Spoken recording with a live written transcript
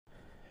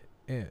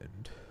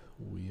And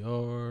we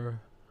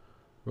are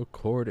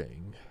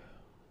recording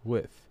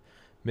with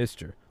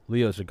Mr.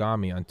 Leo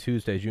Zagami on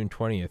Tuesday, June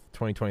 20th,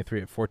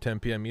 2023 at 4:10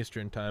 p.m.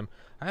 Eastern Time.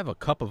 I have a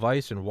cup of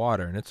ice and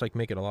water, and it's like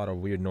making a lot of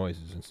weird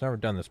noises. It's never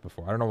done this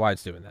before. I don't know why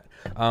it's doing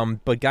that.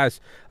 But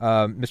guys,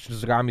 Mr.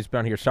 Zagami's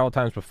been here several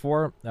times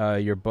before.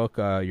 Your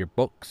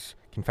books,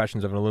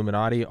 Confessions of an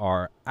Illuminati,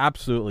 are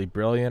absolutely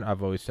brilliant.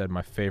 I've always said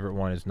my favorite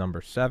one is number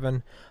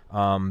 7,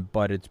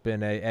 but it's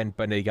been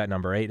but they got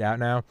number 8 out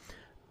now.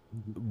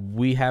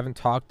 We haven't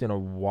talked in a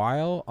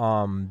while,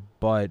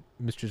 but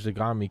Mr.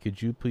 Zagami, could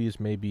you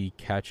please maybe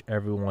catch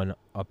everyone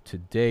up to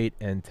date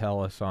and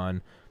tell us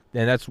on,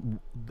 and that's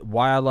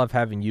why I love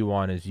having you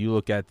on, is you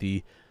look at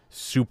the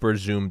super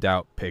zoomed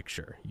out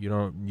picture.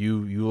 You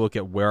look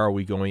at where are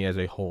we going as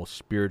a whole,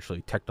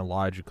 spiritually,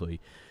 technologically,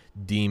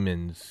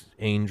 demons,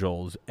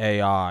 angels,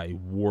 AI,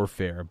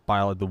 warfare,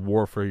 the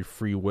war for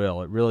free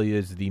will. It really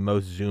is the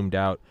most zoomed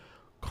out,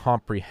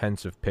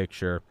 comprehensive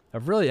picture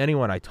of really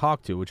anyone I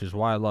talk to, which is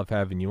why I love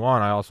having you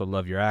on. I also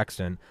love your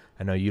accent.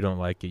 I know you don't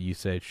like it. You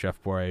say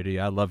Chef Boyardee.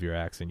 I love your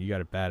accent. You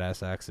got a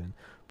badass accent.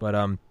 But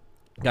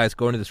guys,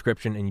 go in the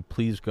description and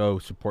please go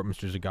support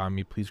Mr.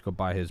 Zagami. Please go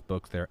buy his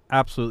books. They're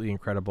absolutely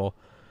incredible.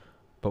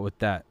 But with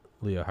that,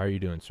 Leo, how are you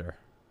doing, sir?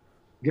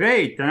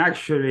 Great. And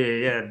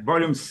actually, yeah,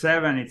 Volume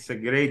 7, it's a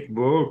great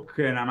book,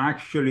 and I'm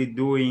actually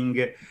doing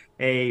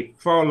a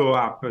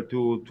follow-up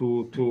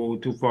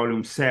to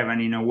Volume 7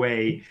 in a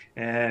way.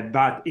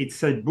 But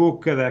it's a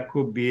book that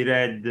could be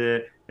read,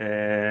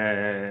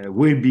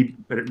 will be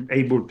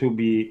able to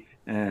be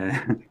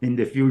in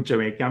the future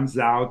when it comes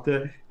out.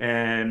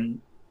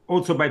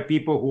 Also by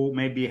people who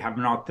maybe have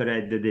not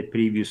read the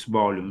previous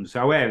volumes.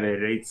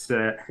 However, it's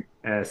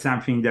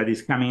something that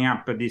is coming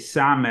up this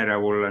summer. I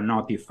will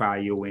notify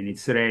you when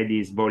it's ready.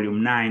 It's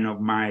volume 9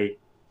 of my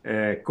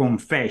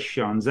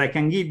Confessions. I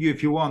can give you,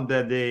 if you want,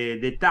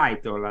 the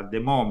title at the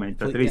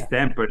moment, at least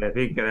temporarily. I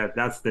think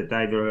that's the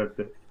title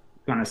that's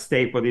going to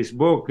stay for this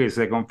book, is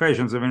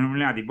Confessions of an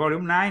Illuminati,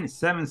 volume 9,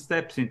 7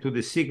 Steps into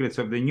the Secrets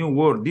of the New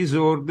World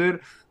Disorder,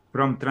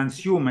 from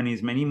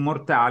transhumanism and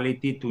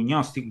immortality to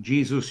Gnostic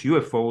Jesus,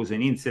 UFOs,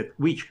 and insect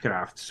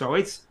witchcraft. So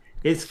it's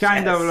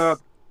kind of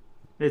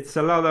it's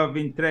a lot of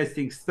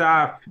interesting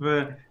stuff.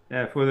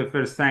 For the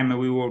first time,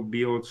 we will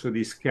be also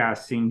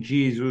discussing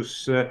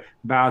Jesus,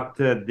 but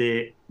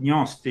the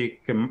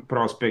Gnostic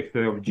prospect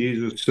of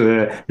Jesus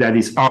that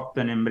is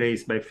often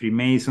embraced by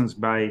Freemasons,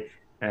 by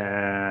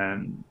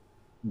the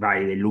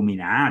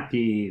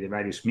Illuminati, the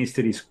various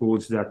mystery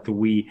schools that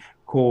we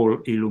call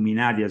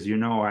Illuminati. As you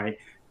know, I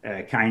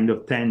kind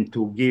of tend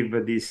to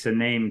give this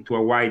name to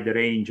a wide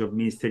range of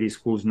mystery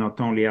schools,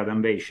 not only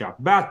Adam Weishaupt,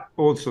 but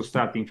also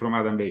starting from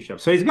Adam Weishaupt.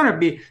 So it's going to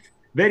be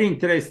very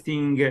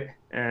interesting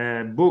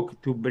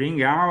book to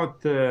bring out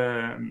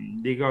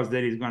because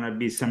there is going to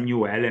be some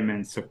new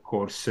elements, of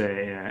course,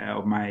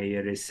 of my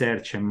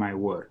research and my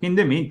work. In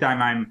the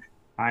meantime,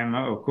 I'm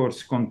of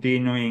course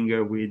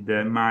continuing with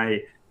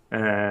my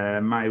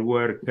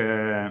work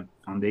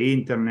on the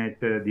internet,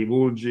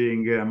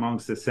 divulging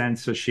amongst the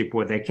censorship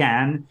what I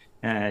can,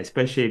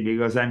 especially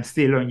because I'm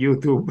still on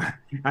YouTube.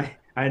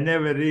 I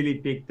never really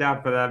picked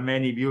up that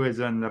many viewers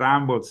on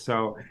Rumble,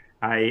 so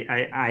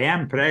I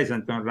am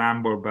present on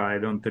Rumble, but I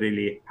don't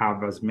really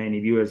have as many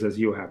viewers as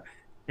you have.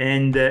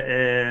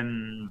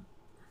 And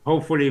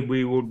hopefully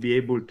we will be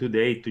able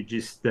today to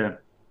just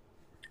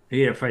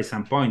clarify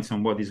some points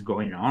on what is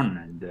going on.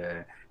 And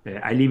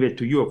I leave it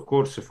to you, of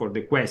course, for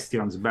the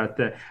questions. But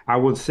I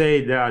would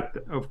say that,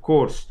 of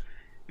course,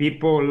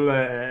 people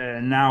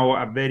now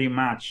are very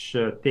much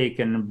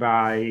taken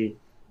by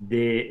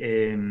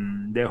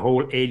the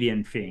whole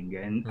alien thing.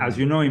 And as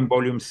you know, in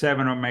volume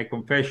 7 of my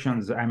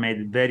Confessions, I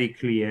made very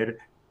clear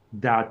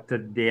that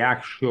the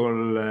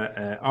actual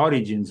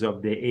origins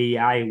of the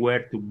AI were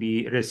to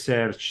be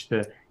researched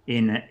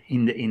in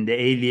the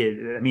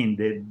alien. I mean,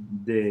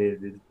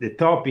 the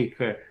topic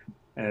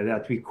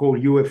that we call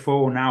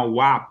UFO now,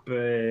 WAP,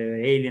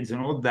 aliens,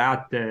 and all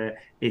that.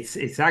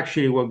 It's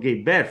actually what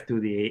gave birth to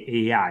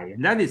the AI,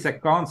 and that is a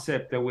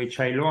concept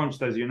which I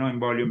launched, as you know, in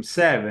volume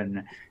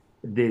 7.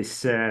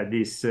 This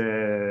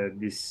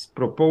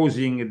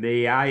proposing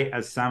the AI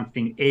as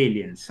something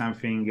alien,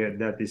 something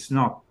that is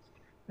not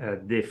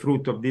the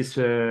fruit of this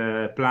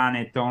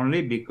planet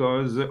only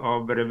because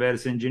of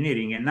reverse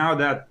engineering. And now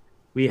that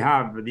we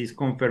have these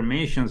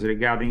confirmations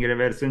regarding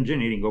reverse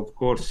engineering, of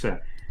course,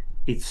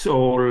 it's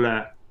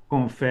all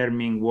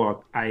confirming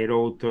what I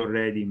wrote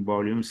already in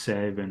volume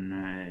 7.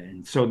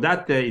 And so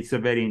that it's a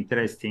very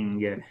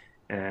interesting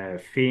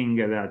thing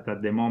that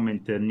at the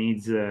moment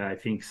needs, I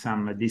think,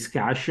 some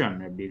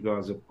discussion,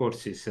 because, of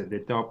course, it's the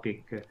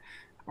topic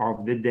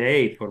of the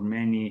day for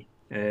many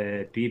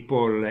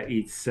people.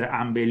 It's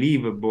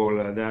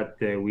unbelievable that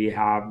we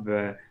have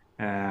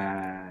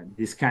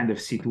this kind of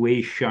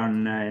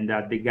situation, and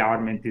that the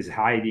government is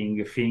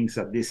hiding things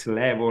at this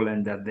level,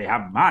 and that they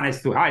have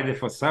managed to hide it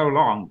for so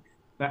long.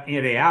 But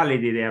in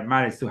reality, they have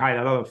managed to hide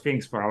a lot of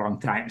things for a long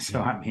time.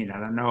 So, I mean, I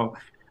don't know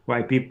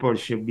why people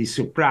should be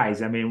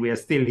surprised. I mean, we are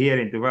still here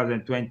in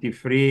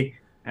 2023.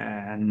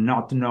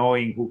 not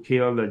knowing who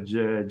killed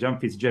John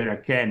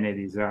Fitzgerald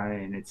Kennedy. So, I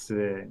mean, it's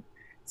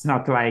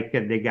not like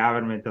the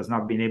government has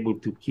not been able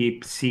to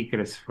keep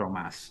secrets from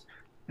us.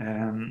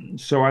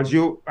 So as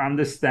you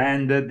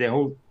understand, the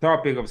whole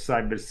topic of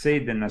cyber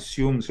Satan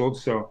assumes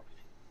also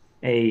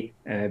a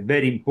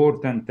very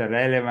important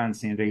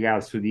relevance in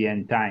regards to the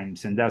end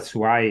times. And that's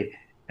why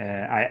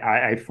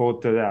I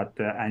thought that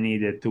I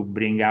needed to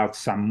bring out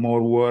some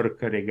more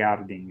work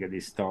regarding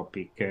this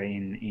topic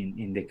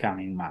in the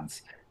coming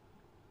months.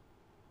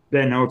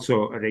 Then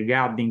also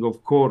regarding,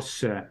 of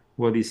course,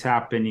 what is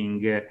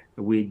happening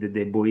with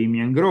the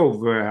Bohemian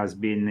Grove has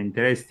been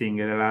interesting.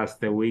 In the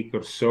last week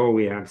or so,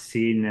 we have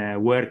seen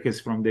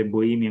workers from the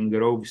Bohemian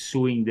Grove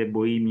suing the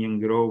Bohemian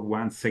Grove.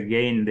 Once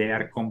again, they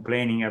are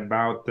complaining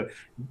about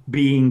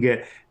being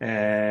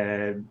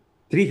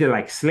treated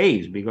like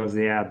slaves because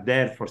they are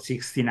there for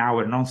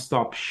 16-hour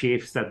non-stop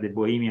shifts at the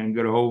Bohemian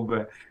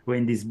Grove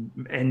when these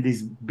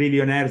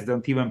billionaires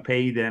don't even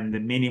pay them the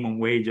minimum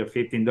wage of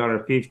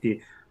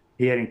 $15.50.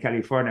 Here in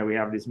California, we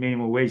have this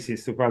minimum wage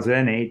since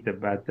 2008,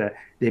 but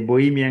the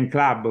Bohemian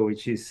Club,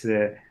 which is,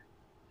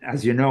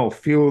 as you know,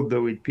 filled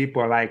with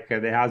people like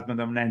the husband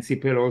of Nancy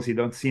Pelosi,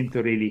 don't seem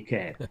to really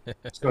care.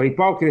 So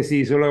hypocrisy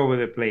is all over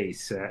the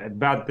place.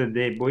 But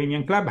the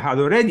Bohemian Club had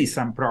already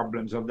some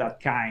problems of that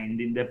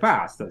kind in the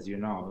past, as you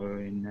know.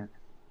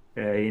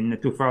 In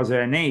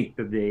 2008,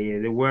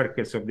 the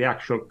workers of the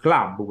actual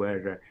club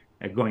were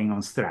going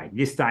on strike.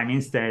 This time,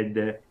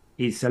 instead,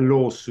 it's a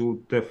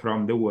lawsuit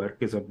from the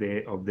workers of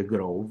the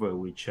Grove,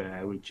 which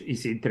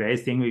is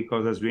interesting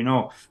because, as we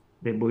know,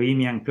 the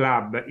Bohemian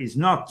Club is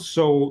not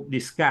so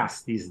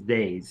discussed these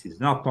days. It's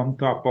not on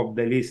top of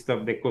the list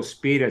of the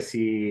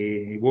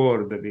conspiracy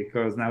world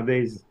because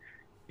nowadays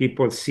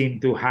people seem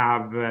to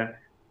have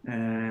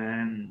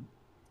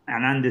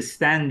an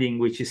understanding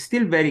which is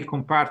still very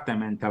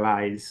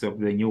compartmentalized of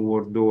the New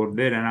World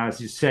Order. And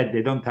as you said,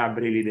 they don't have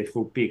really the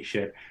full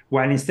picture.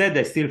 While instead,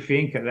 I still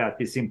think that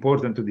it's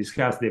important to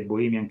discuss the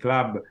Bohemian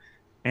Club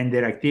and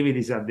their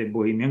activities at the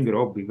Bohemian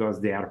Grove because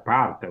they are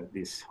part of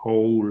this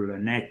whole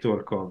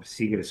network of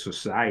secret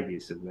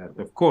societies that,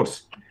 of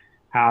course,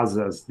 has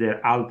as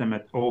their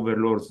ultimate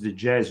overlords the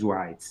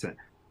Jesuits.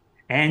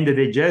 And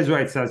the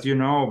Jesuits, as you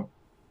know,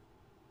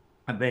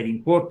 are very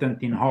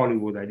important in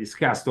Hollywood. I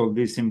discussed all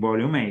this in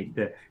volume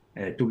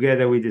 8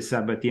 together with the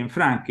Sabbatean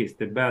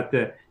Frankists. But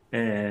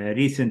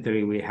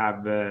recently we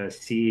have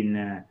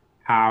seen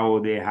how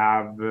they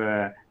have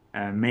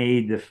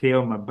made a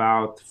film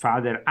about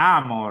Father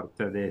Amort,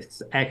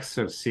 this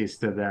exorcist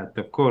that,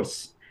 of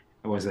course,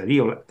 was a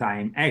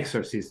real-time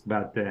exorcist,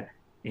 but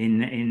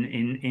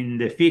in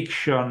the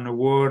fiction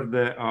world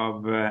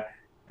of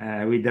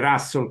with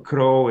Russell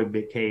Crowe, it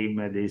became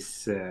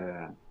this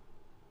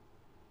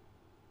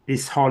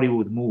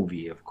Hollywood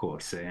movie, of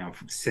course,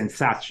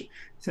 sensation.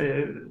 So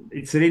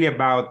it's really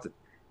about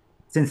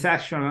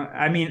sensational.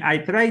 I mean, I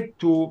tried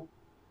to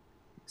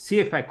see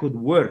if I could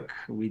work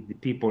with the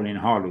people in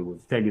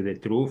Hollywood. Tell you the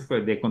truth,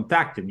 they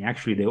contacted me,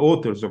 actually, the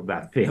authors of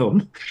that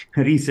film,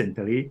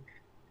 recently.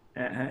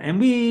 And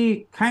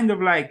we kind of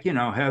like,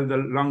 held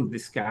long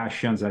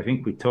discussions. I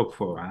think we talked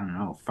for, I don't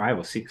know, 5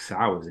 or 6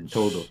 hours in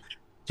total,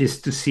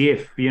 just to see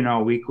if,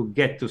 we could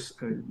get to,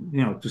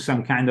 to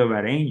some kind of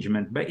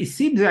arrangement. But it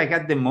seems like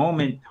at the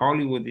moment,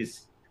 Hollywood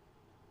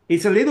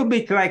it's a little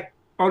bit like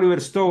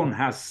Oliver Stone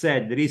has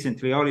said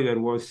recently. Oliver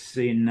was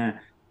in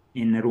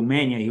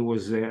Romania. He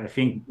was, I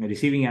think,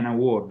 receiving an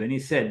award. And he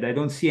said, I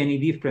don't see any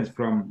difference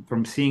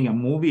from seeing a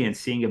movie and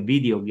seeing a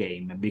video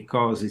game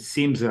because it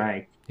seems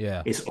like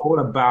it's all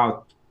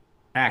about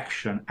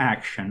action,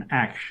 action,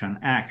 action,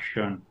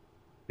 action.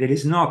 There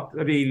is not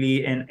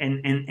really,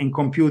 and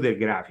computer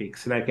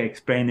graphics, like I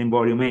explained in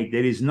volume 8,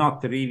 there is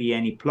not really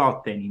any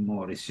plot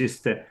anymore. It's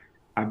just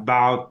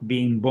about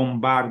being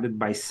bombarded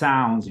by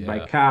sounds,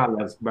 by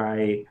colors,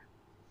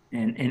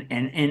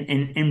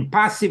 and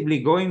passively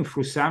going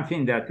through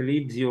something that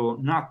leaves you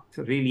not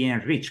really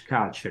enriched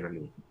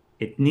culturally.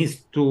 It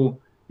needs to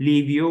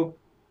leave you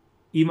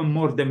even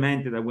more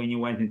demented than when you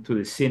went into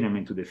the cinema,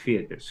 into the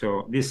theater.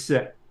 So this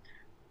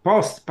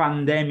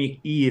post-pandemic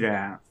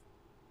era,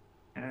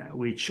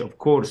 which of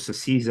course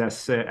sees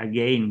us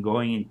again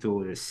going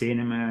into the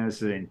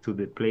cinemas, into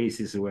the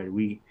places where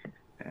we,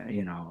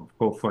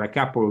 for a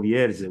couple of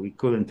years we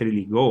couldn't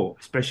really go,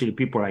 especially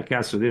people like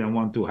us who didn't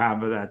want to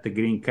have that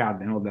green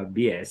card and all that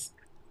BS.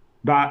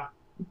 But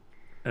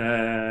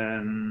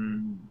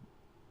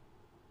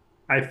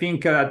I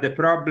think that the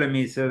problem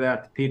is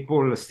that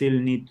people still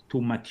need to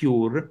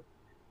mature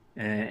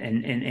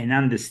and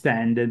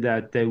understand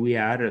that we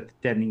are at a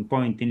turning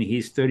point in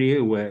history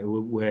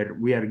where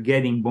we are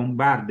getting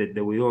bombarded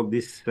with all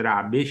this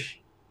rubbish,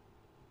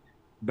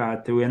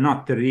 but we are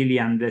not really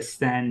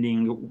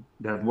understanding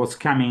that what's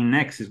coming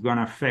next is going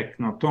to affect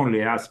not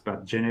only us,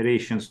 but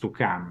generations to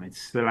come.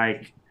 It's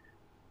like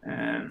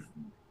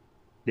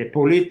the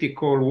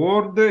political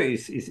world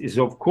is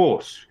of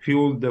course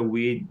fueled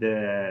with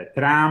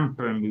Trump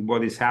and with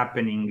what is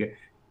happening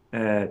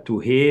to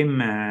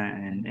him,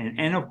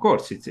 and of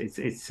course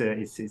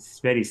it's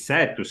very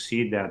sad to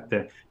see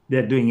that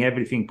they're doing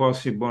everything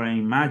possible and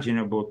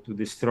imaginable to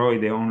destroy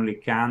the only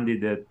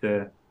candidate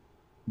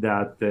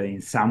that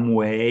in some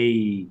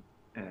way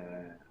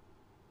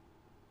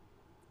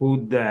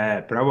would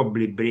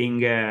probably bring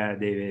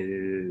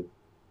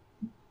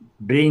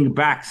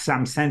back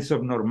some sense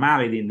of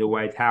normality in the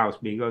White House,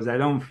 because I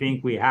don't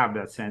think we have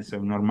that sense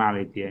of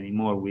normality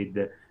anymore with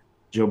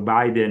Joe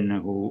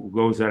Biden, who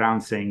goes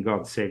around saying,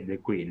 God save the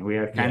Queen. We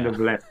are kind Yeah. of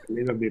left a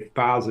little bit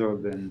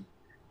puzzled, and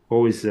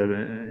always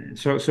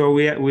so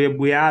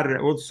we are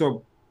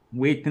also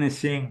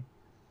witnessing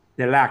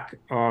the lack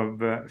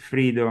of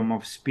freedom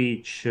of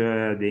speech,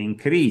 the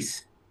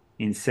increase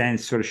in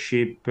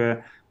censorship,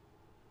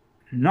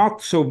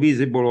 not so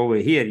visible over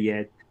here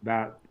yet,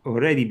 but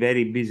already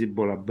very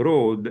visible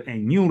abroad.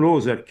 And new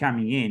laws are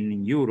coming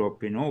in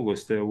Europe in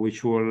August,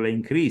 which will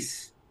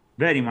increase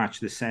very much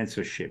the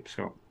censorship.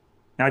 So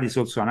that is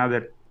also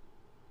another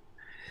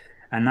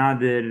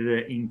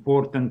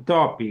important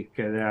topic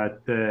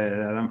that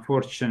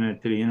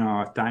unfortunately,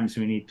 at times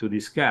we need to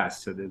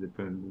discuss,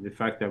 the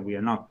fact that we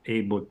are not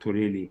able to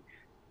really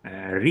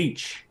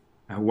reach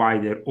a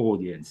wider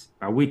audience,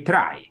 but we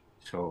try.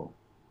 So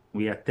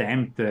we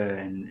attempt,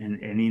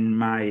 and in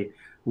my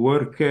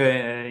work,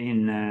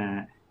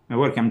 I'm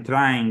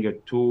trying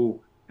to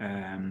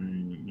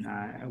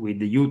with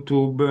the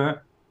YouTube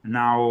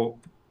now,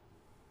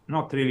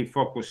 not really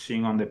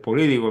focusing on the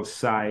political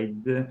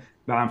side,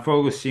 but I'm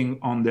focusing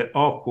on the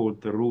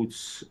occult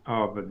roots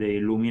of the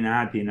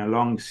Illuminati in a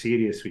long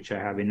series which I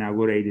have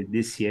inaugurated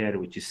this year,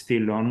 which is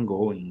still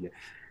ongoing.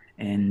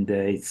 And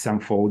it's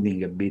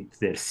unfolding a bit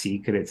their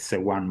secrets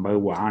one by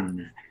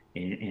one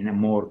in a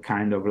more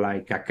kind of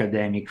like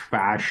academic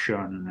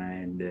fashion,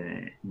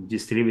 and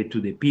just leave it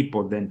to the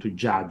people then to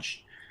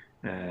judge.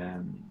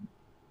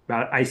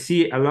 But I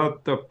see a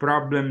lot of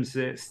problems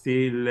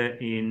still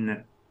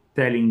in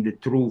telling the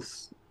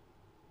truth,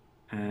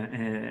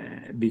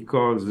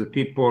 because the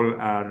people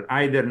are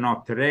either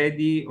not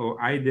ready, or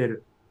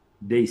either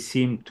they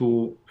seem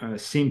to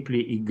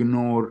simply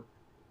ignore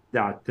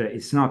that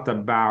it's not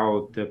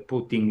about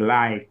putting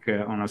like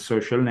on a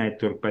social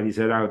network, but it's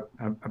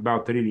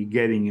about really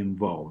getting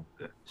involved.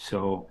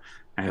 So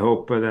I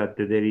hope that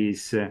there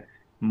is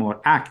more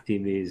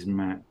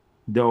activism,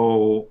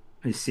 though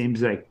it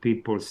seems like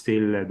people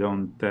still they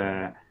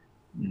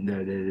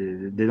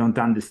don't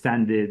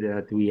understand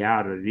that we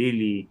are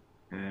really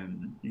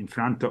in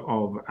front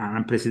of an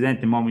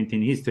unprecedented moment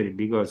in history,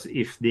 because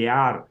if they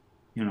are,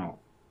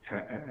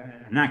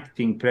 an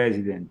acting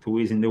president who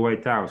is in the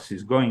White House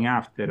is going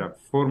after a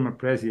former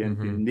president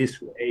in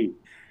this way,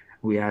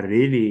 we are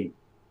really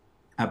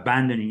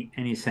abandoning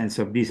any sense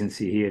of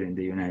decency here in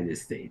the United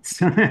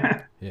States.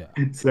 Yeah.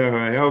 So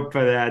I hope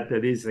that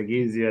this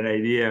gives you an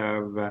idea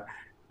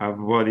of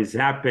what is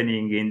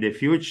happening in the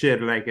future.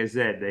 Like I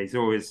said, there's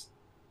always,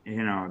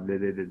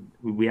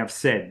 we have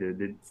said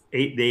that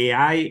the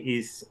AI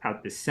is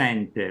at the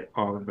center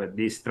of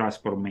this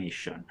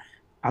transformation,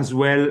 as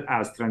well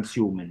as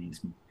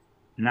transhumanism.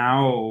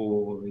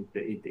 Now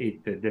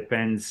it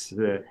depends.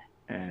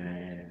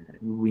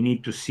 We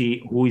need to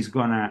see who is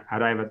going to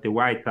arrive at the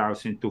White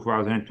House in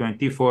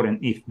 2024,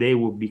 and if they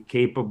will be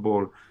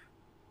capable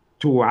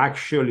to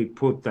actually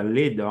put a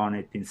lid on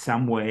it in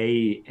some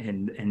way,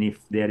 and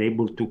if they're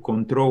able to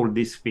control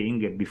this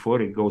thing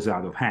before it goes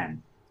out of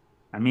hand.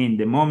 I mean,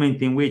 the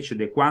moment in which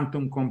the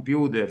quantum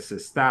computers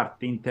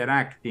start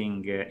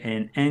interacting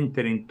and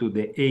enter into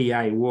the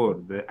AI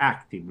world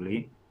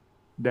actively,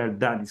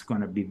 that is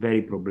going to be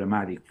very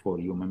problematic for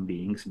human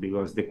beings,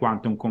 because the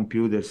quantum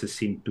computers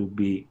seem to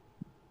be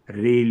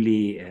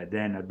really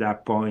then at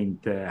that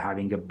point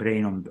having a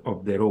brain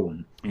of their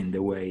own in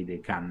the way they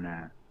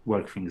can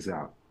work things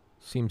out.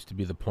 Seems to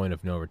be the point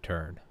of no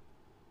return.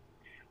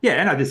 Yeah,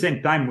 and at the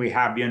same time, we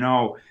have,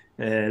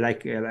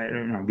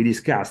 we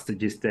discussed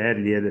just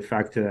earlier the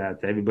fact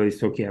that everybody's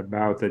talking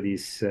about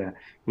this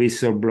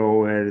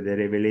whistleblower, the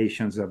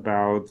revelations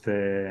about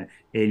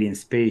alien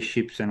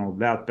spaceships and all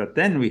that. But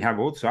then we have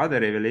also other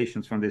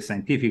revelations from the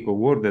scientific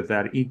world that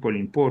are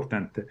equally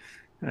important.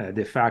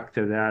 The fact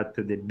that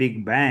the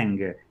Big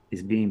Bang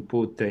is being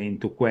put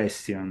into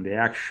question, the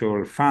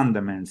actual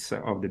fundaments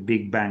of the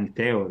Big Bang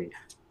theory.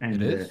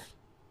 And It is?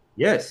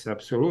 yes,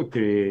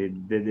 absolutely.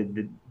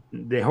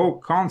 The whole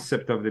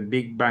concept of the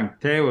Big Bang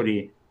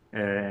theory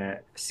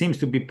seems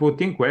to be put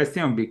in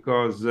question,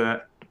 because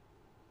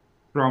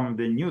from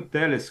the new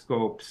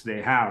telescopes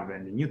they have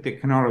and the new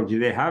technology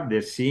they have,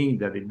 they're seeing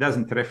that it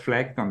doesn't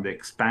reflect on the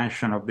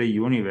expansion of the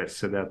universe,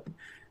 so that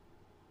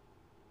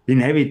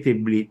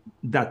inevitably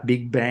that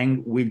Big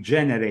Bang will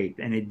generate,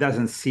 and it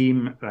doesn't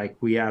seem like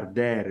we are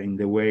there in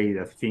the way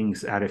that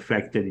things are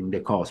reflected in the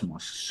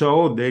cosmos.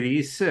 So there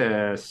is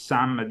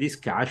some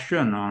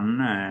discussion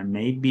on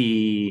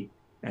maybe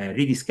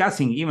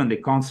rediscussing even the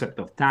concept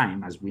of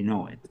time as we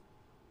know it.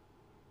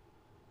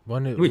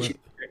 Which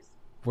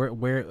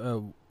where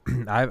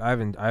I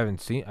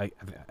haven't seen. I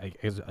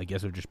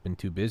guess I've just been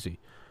too busy.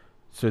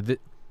 So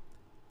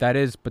that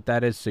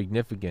is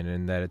significant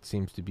in that it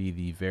seems to be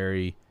the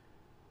very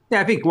Yeah,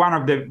 I think one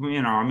of the,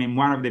 I mean,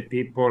 one of the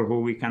people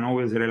who we can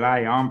always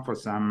rely on for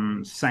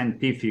some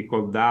scientific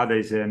data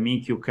is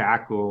Mikio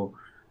Kaku,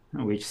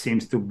 which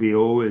seems to be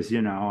always,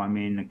 I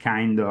mean,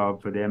 kind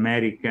of the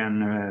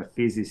American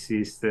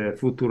physicist,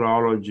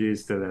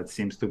 futurologist that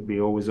seems to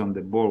be always on the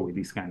board with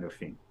this kind of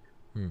thing.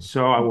 Hmm.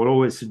 So I would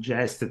always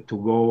suggest to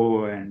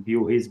go and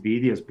view his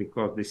videos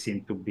because they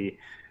seem to be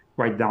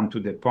quite down to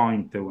the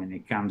point when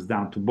it comes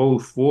down to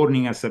both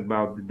warning us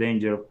about the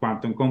danger of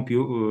quantum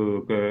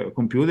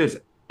computers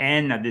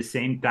and at the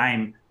same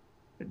time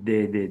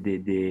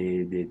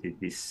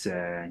this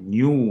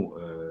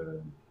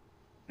new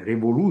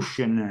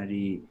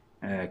revolutionary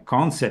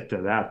concept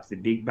that the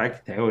Big Bang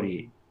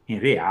theory in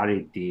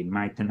reality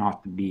might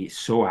not be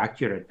so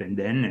accurate, and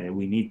then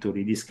we need to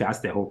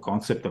rediscuss the whole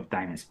concept of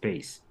time and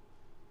space.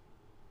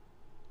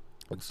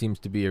 It seems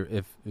to be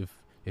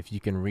if you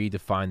can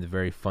redefine the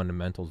very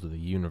fundamentals of the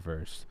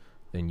universe,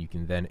 then you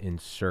can then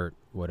insert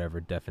whatever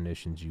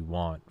definitions you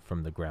want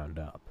from the ground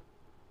up.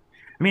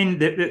 I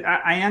mean,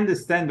 I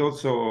understand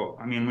also,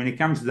 I mean, when it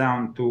comes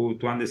down to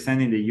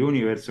understanding the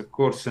universe, of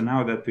course,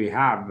 now that we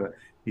have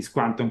these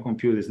quantum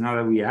computers, now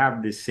that we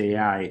have this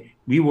AI,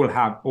 we will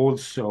have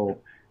also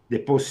the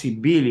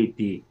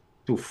possibility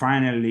to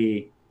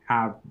finally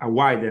have a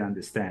wider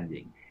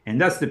understanding.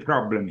 And that's the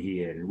problem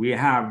here. We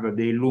have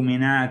the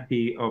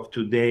Illuminati of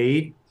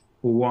today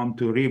who want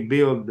to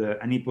rebuild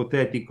an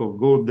hypothetical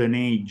golden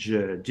age,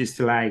 just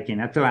like in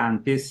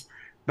Atlantis.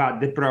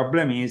 But the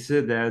problem is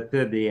that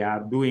they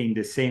are doing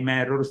the same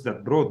errors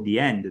that brought the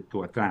end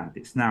to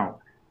Atlantis. Now,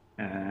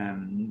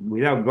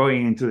 without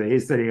going into the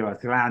history of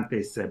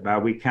Atlantis,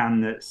 but we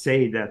can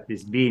say that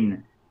there's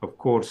been, of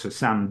course,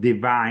 some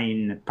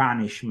divine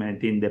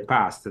punishment in the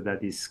past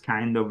that is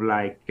kind of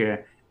like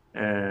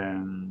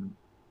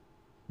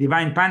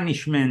divine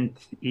punishment,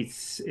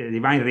 it's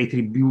divine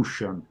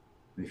retribution,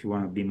 if you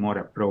want to be more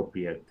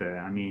appropriate.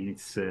 I mean,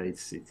 it's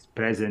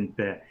present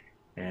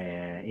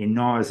in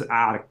Noah's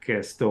Ark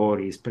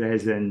stories,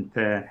 present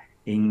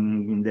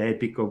in the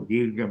Epic of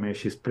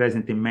Gilgamesh, is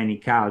present in many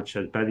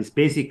cultures, but it's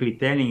basically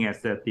telling us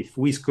that if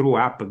we screw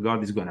up,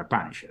 God is going to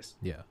punish us.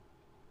 Yeah.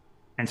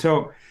 And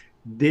so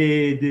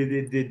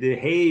the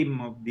aim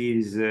of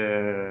these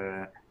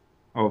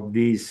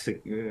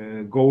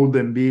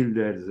golden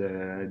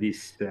builders,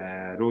 these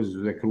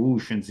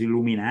Rosicrucians,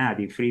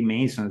 Illuminati,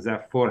 Freemasons,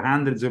 that for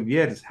hundreds of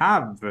years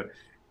have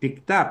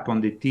picked up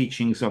on the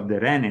teachings of the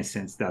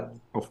Renaissance that,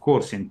 of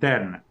course, in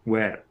turn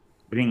were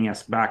bringing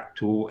us back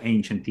to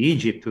ancient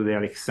Egypt, to the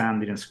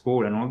Alexandrian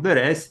school and all the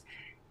rest.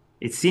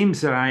 It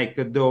seems like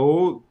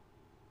though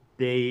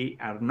they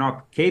are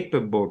not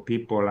capable,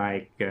 people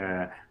like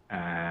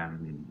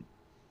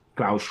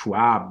Klaus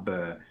Schwab,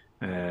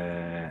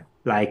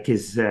 like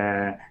his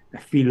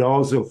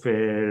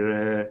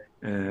philosopher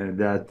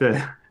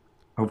that,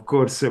 of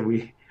course,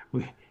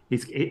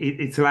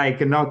 it's like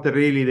not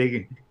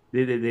really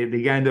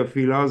the kind of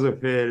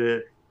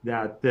philosopher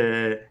that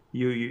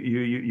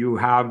you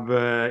have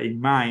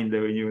in mind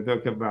when you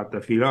talk about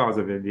a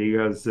philosopher,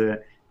 because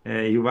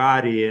you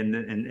vary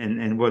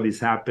and what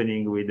is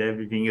happening with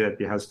everything that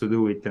has to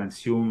do with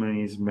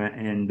transhumanism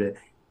and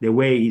the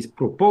way he's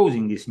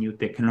proposing this new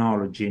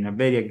technology in a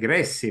very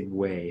aggressive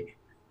way,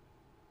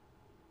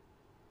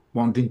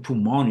 wanting to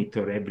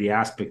monitor every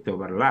aspect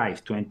of our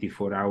life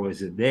 24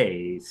 hours a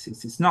day.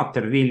 It's not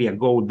really a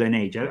golden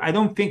age. I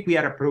don't think we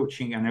are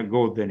approaching a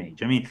golden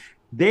age. I mean,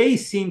 they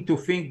seem to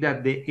think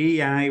that the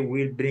AI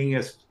will bring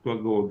us to a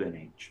golden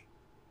age.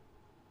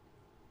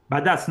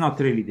 But that's not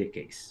really the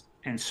case.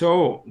 And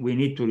so we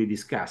need to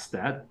rediscuss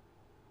that.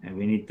 And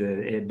we need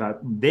to,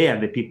 but they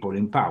are the people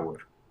in power.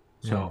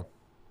 So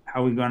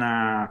how are we going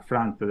to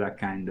front that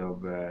kind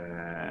of,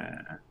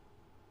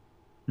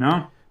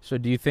 no? So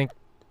do you think,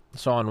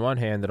 so on one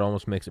hand, that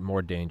almost makes it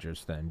more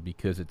dangerous then,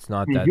 because it's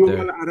not that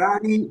Yuval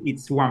Harari,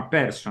 it's one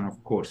person,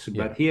 of course,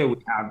 Yeah. but here we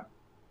have,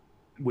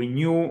 when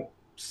you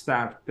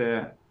start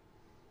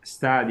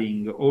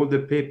studying all the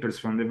papers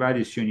from the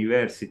various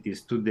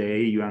universities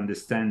today, you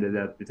understand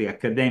that the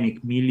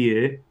academic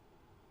milieu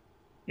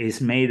is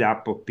made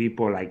up of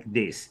people like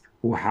this,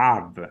 who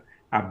have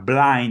a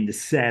blind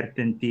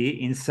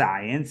certainty in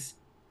science,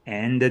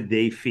 and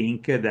they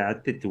think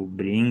that it will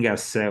bring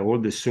us all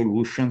the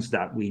solutions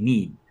that we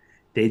need.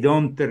 They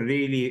don't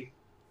really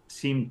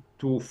seem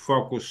to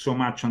focus so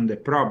much on the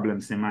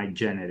problems they might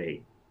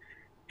generate.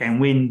 And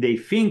when they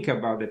think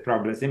about the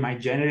problems they might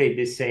generate,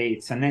 they say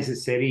it's a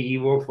necessary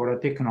evil for a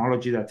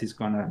technology that is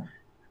going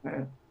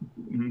to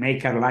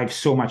make our life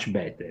so much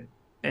better.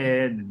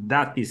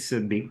 That is a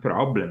big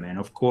problem. And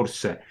of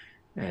course,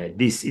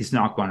 this is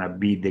not going to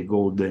be the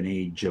golden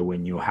age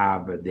when you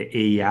have the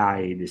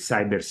AI, the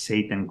cyber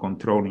Satan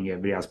controlling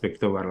every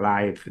aspect of our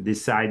life,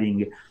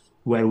 deciding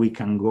where we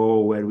can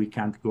go, where we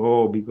can't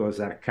go, because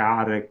our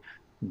car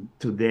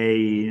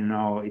today,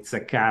 it's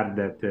a car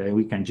that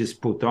we can just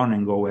put on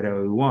and go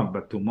wherever we want.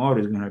 But tomorrow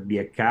is going to be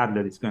a car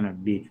that is going to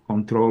be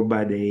controlled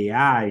by the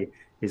AI.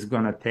 It's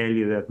going to tell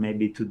you that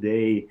maybe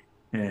today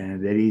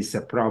there is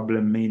a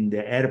problem in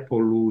the air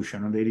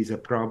pollution, or there is a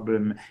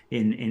problem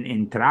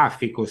in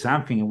traffic or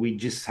something, and we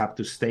just have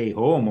to stay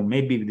home, or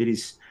maybe there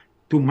is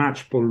too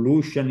much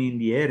pollution in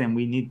the air and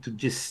we need to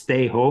just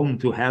stay home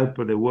to help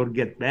the world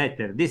get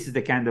better. This is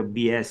the kind of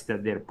BS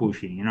that they're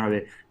pushing,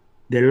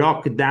 the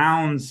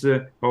lockdowns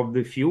of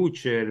the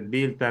future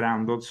built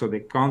around also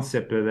the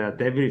concept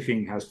that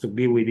everything has to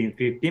be within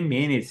 15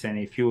 minutes. And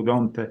if you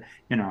don't,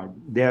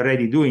 they're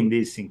already doing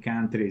this in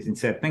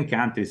certain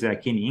countries,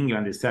 like in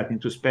England, they're starting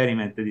to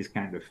experiment this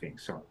kind of thing.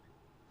 So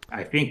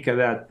I think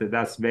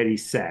that's very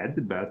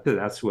sad, but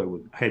that's where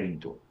we're heading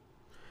to.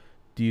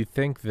 Do you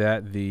think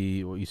that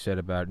what you said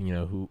about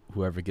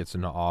whoever gets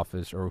into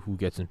office or who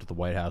gets into the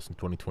White House in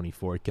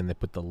 2024, can they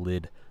put the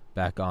lid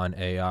back on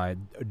AI?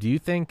 Do you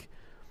think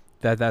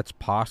that that's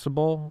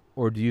possible,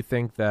 or do you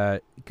think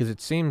that, because it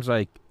seems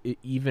like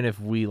even if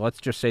let's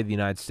just say the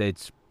United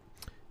States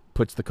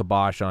puts the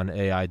kibosh on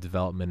AI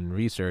development and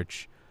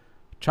research,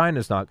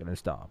 China's not going to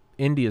stop,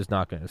 India's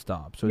not going to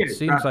stop. So Yes, it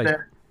seems like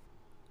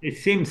it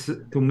seems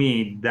to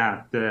me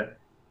that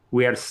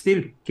we are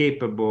still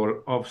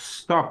capable of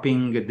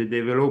stopping the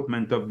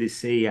development of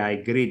this AI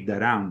grid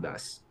around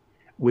us,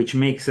 which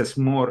makes us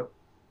more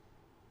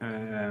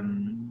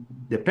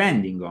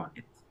depending on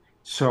it.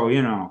 So,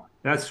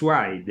 that's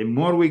why the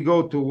more we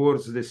go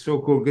towards the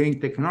so-called green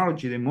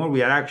technology, the more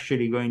we are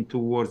actually going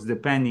towards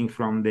depending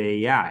from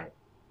the AI.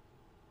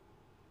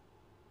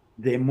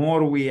 The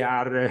more we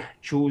are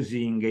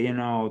choosing,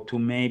 to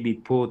maybe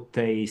put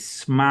a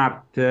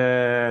smart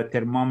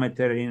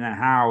thermometer in a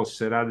house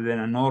rather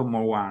than a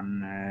normal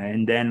one,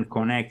 and then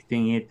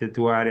connecting it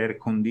to our air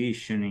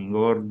conditioning,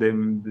 or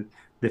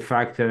the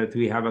fact that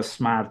we have a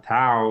smart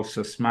house,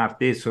 a smart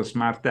this or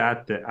smart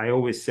that. I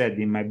always said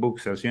in my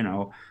books, as you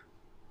know,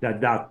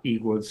 that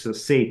equals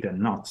Satan,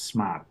 not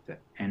smart.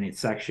 And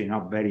it's actually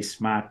not very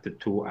smart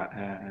to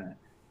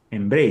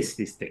embrace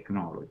this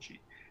technology.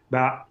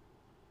 But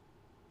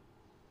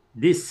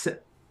this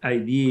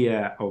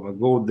idea of a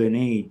golden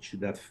age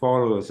that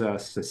follows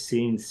us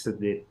since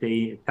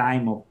the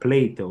time of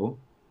Plato,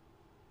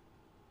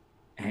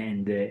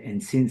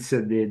 and since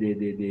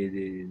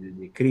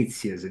the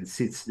Critias, and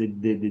since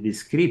the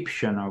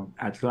description of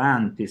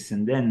Atlantis,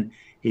 and then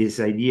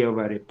his idea of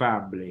a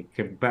republic.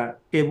 But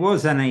it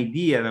was an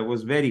idea that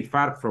was very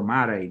far from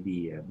our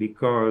idea,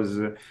 because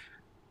let's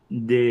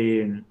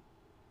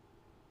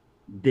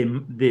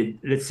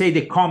say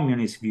the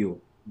communist view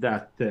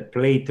that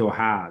Plato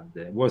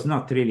had was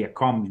not really a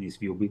communist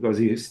view, because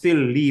you still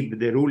leave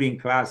the ruling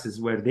classes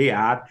where they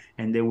are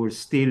and they will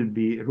still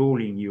be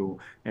ruling you.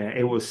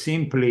 It was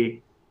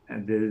simply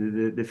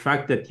the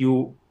fact that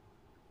you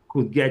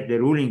could get the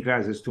ruling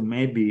classes to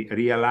maybe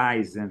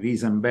realize and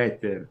reason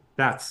better.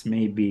 That's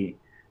maybe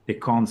the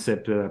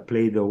concept that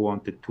Plato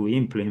wanted to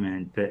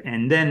implement.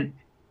 And then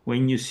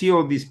when you see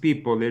all these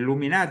people, the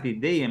Illuminati,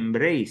 they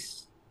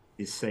embrace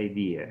these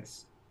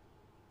ideas.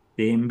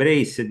 They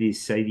embrace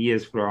these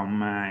ideas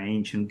from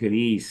ancient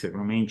Greece,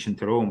 from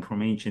ancient Rome,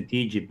 from ancient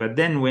Egypt. But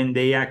then when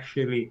they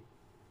actually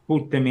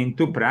put them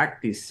into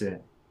practice,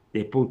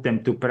 they put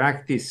them to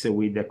practice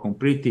with a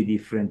completely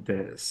different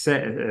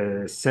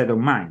set of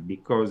mind.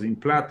 Because in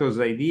Plato's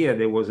idea,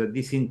 there was a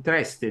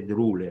disinterested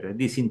ruler, a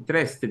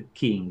disinterested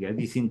king, a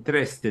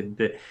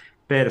disinterested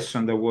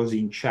person that was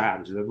in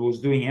charge, that was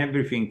doing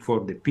everything for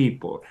the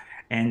people,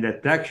 and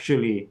that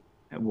actually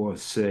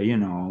was,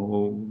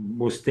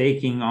 was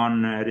taking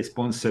on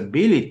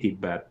responsibility,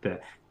 but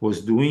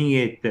was doing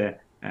it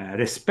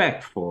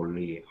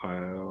respectfully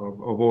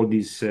of all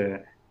these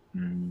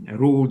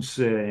rules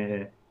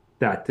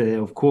that,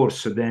 of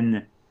course,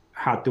 then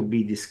had to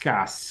be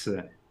discussed.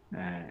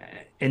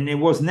 And it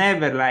was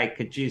never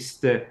like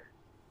just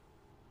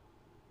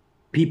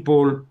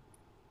people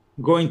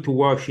going to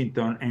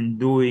Washington and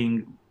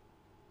doing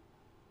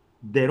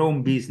their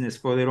own business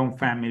for their own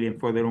family and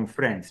for their own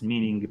friends,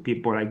 meaning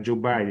people like Joe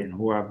Biden,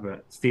 who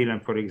have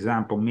stolen, for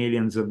example,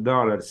 millions of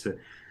dollars,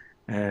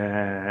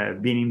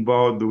 been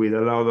involved with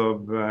a lot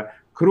of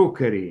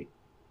crookery.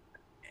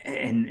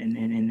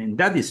 And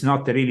that is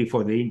not really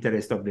for the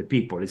interest of the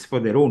people, it's for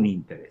their own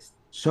interest.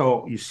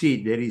 So you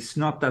see, there is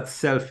not that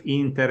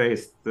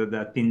self-interest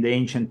that in the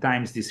ancient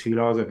times these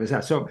philosophers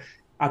had. So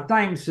at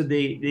times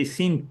they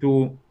seem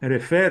to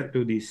refer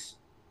to this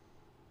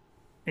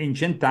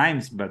ancient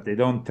times, but they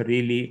don't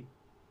really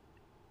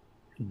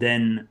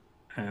then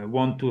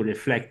want to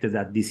reflect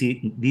that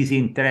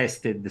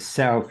disinterested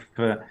self,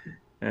 that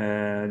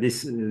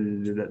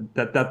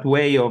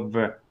way of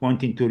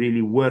wanting to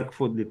really work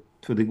for the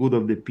good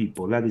of the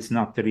people. That is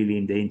not really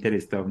in the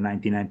interest of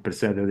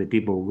 99% of the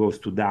people who goes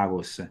to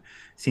Davos.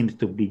 Seems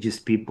to be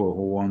just people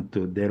who want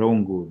their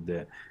own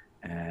good.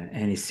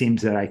 And it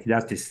seems like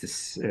that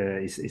is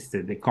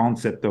the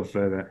concept of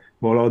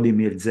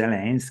Volodymyr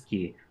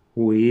Zelensky,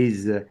 who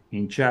is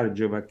in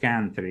charge of a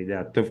country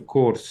that, of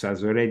course,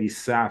 has already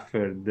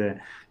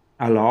suffered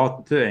a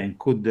lot and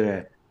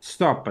could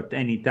stop at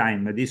any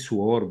time this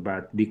war,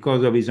 but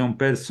because of his own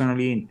personal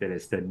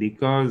interest,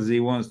 because he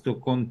wants to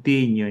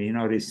continue,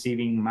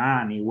 receiving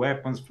money,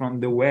 weapons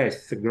from the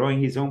West, growing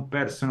his own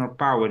personal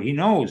power. He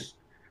knows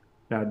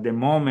that the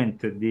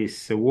moment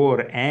this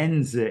war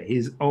ends,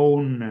 his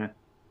own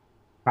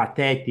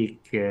pathetic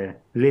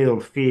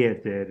little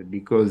theater,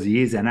 because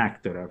he is an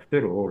actor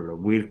after all,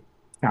 will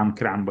come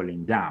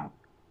crumbling down.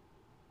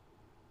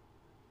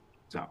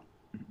 So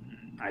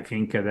I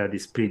think that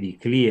is pretty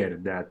clear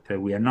that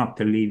we are not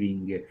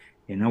living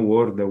in a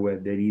world where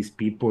there is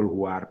people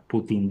who are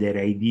putting their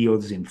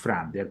ideals in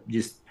front. They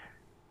just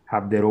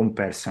have their own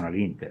personal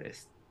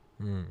interest.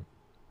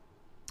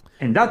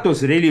 And that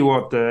was really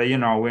what,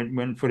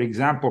 when, for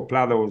example,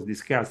 Plato was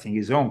discussing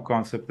his own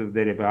concept of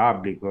the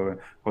Republic or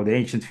the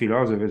ancient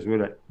philosophers,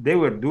 they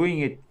were doing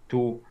it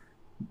to,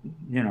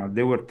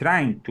 they were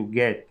trying to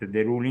get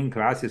the ruling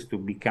classes to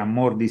become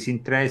more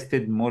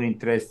disinterested, more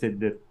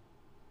interested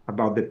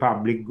about the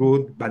public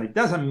good, but it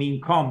doesn't mean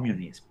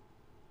communism.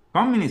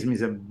 Communism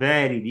is a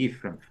very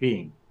different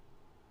thing.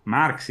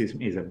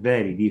 Marxism is a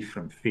very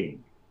different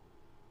thing.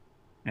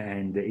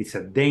 And it's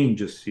a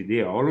dangerous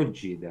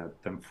ideology that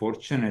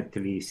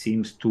unfortunately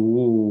seems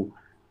to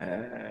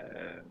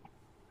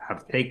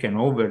have taken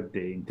over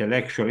the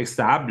intellectual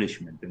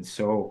establishment. And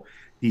so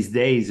these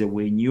days,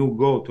 when you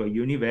go to a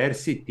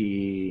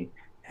university,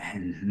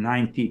 and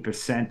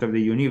 90% of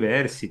the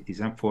universities,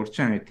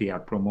 unfortunately, are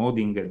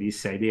promoting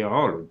this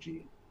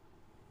ideology.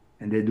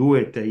 And they do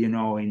it,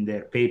 in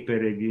their paper,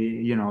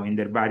 in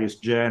their various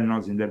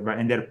journals, and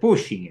they're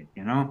pushing it,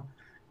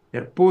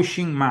 They're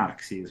pushing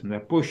Marxism, they're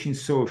pushing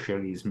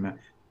socialism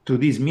to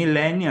these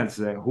millennials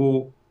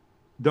who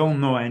don't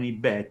know any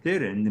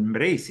better and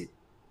embrace it.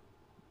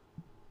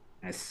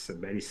 That's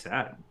very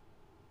sad.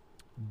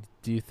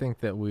 Do you think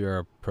that we are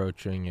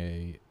approaching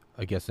an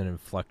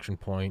inflection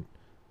point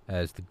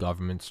as the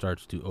government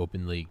starts to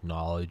openly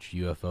acknowledge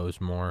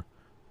UFOs more,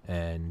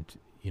 and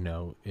in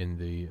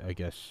the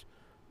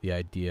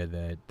idea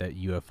that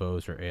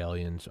UFOs or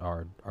aliens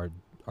are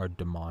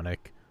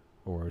demonic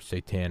or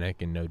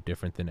satanic and no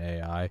different than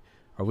AI?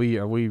 Are we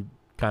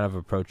kind of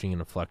approaching an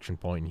inflection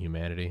point in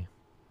humanity?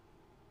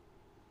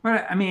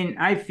 Well,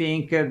 I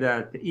think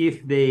that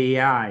if the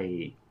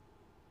AI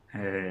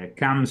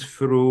comes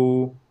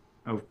through,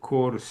 of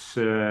course,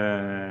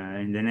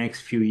 in the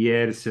next few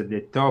years,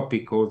 the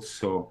topic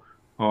also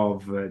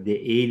of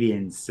the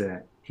aliens,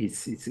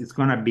 it's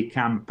going to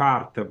become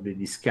part of the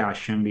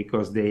discussion,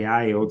 because the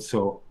AI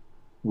also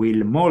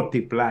will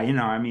multiply.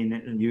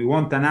 You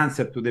want an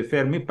answer to the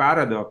Fermi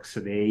paradox,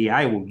 the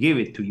AI will give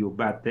it to you,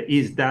 but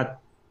is that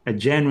a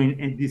genuine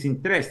and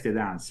disinterested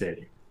answer?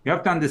 You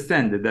have to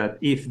understand that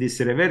if this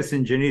reverse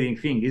engineering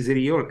thing is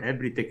real,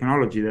 every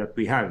technology that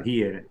we have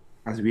here,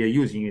 as we are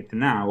using it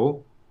now,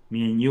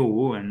 me and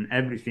you, and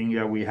everything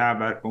that we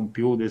have, our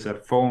computers, our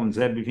phones,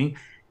 everything,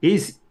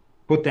 is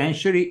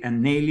potentially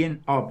an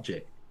alien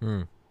object.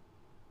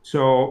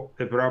 So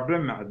the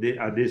problem at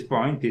this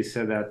point is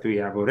that we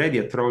have already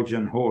a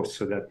Trojan horse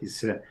that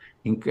is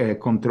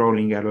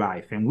controlling our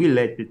life, and we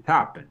let it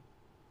happen.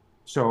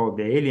 So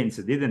the aliens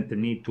didn't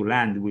need to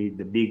land with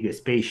the big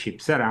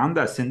spaceships around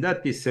us, and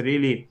that is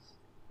really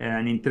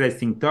an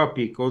interesting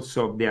topic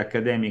also of the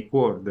academic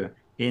world.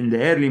 In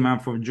the early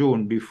month of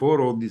June, before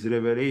all these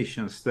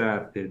revelations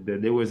started,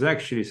 there was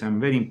actually some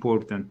very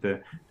important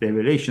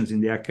revelations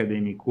in the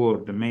academic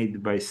world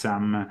made by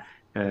some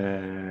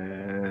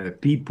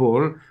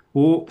people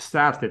who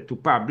started to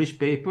publish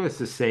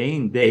papers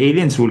saying the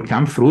aliens will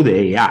come through the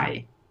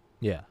AI.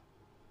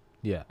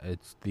 Yeah,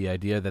 it's the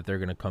idea that they're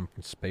going to come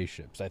from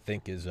spaceships, I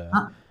think, is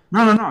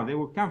No, they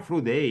will come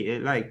through the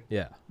AI,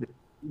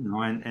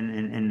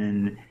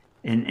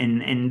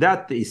 and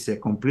that is a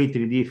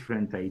completely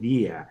different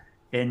idea.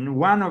 And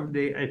one of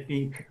the, I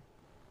think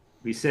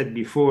we said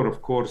before,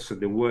 of course,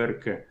 the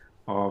work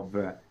of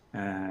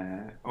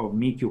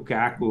Mikio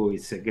Kaku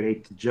is a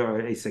great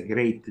joy. It's a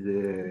great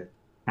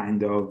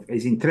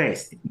it's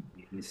interesting,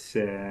 it's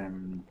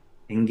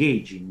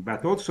engaging,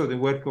 but also the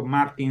work of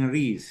Martin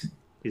Rees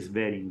is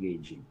very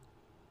engaging.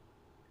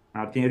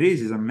 Martin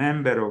Rees is a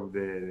member of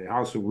the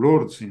House of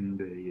Lords in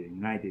the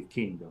United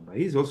Kingdom, but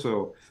he's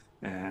also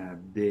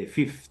the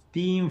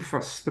 15th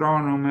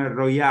Astronomer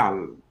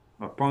Royal,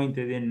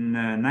 appointed in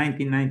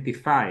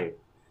 1995.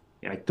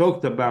 I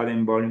talked about him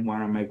in volume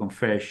 1 of my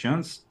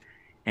Confessions,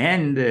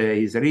 and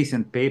his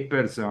recent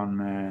papers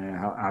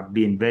have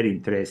been very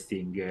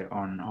interesting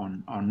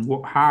on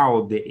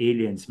how the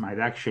aliens might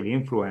actually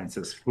influence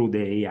us through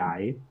the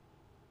AI.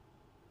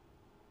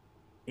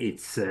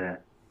 It's a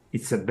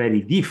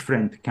very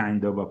different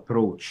kind of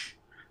approach,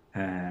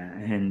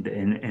 and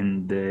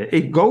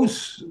it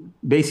goes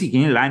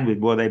basically in line with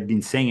what I've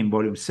been saying in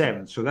volume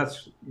 7. So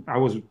I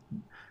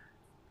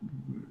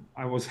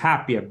was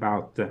happy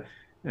about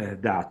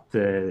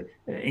that.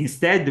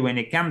 Instead, when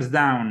it comes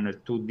down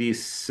to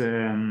this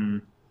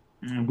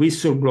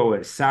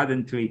whistleblower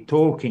suddenly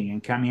talking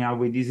and coming out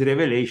with these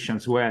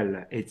revelations,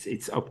 well,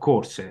 it's of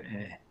course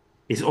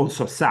it's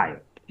also psyop.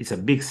 It's a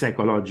big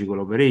psychological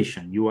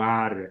operation. You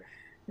are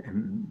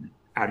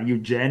Are you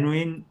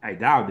genuine? I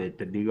doubt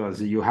it,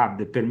 because you have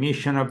the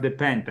permission of the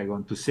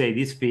Pentagon to say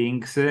these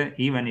things,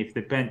 even if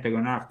the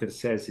Pentagon after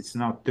says it's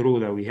not true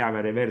that we have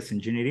a reverse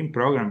engineering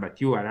program,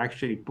 but you are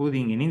actually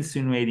putting and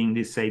insinuating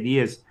these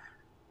ideas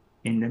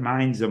in the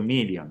minds of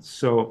millions.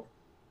 So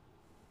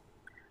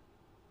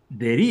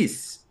there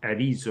is a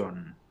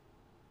reason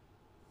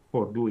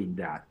for doing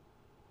that.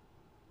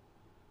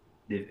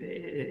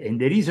 And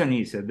the reason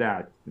is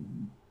that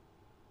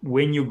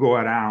when you go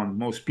around,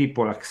 most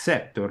people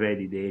accept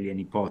already the alien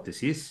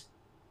hypothesis.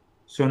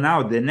 So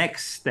now the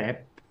next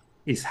step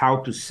is how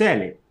to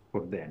sell it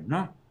for them,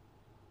 no?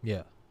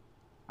 Yeah.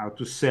 How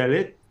to sell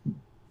it,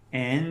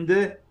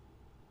 and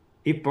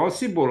if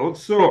possible,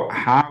 also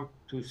how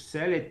to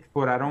sell it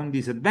for our own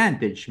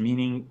disadvantage,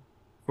 meaning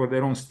for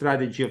their own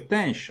strategy of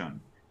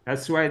tension.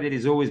 That's why there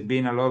has always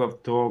been a lot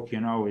of talk,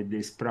 with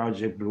this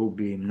Project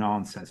Bluebeam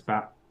nonsense.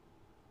 But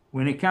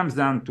when it comes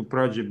down to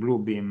Project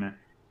Bluebeam,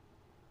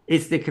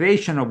 it's the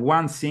creation of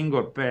one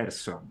single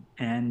person,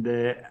 and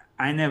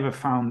I never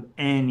found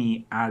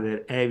any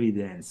other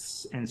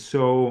evidence. And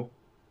so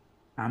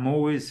I'm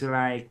always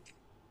like,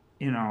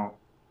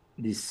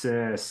 this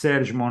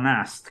Serge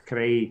Monast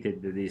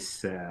created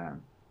this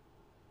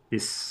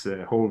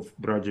whole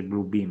Project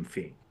Bluebeam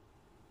thing.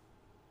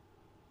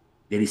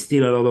 There is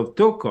still a lot of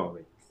talk of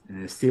it.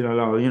 There's still a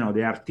lot of,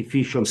 the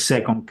artificial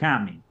second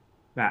coming.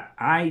 But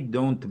I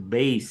don't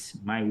base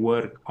my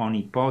work on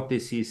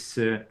hypotheses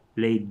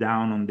laid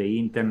down on the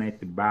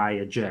internet by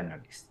a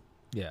journalist.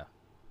 Yeah.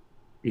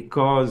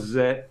 Because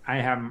I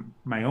have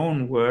my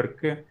own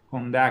work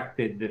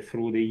conducted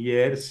through the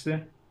years,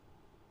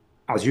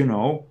 as you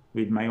know,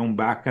 with my own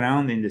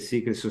background in the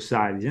secret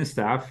societies and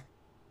stuff,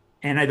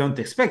 and I don't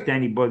expect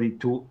anybody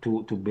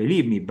to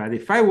believe me. But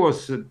if I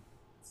was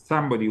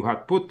somebody who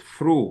had put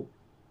through,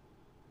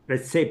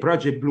 let's say,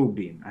 Project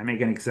Bluebeam, I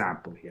make an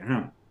example here,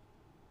 no?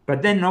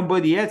 But then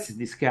nobody else is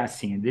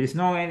discussing it. There is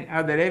no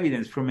other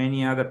evidence from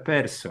any other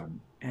person.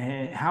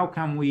 How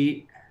can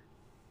we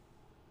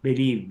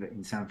believe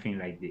in something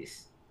like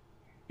this?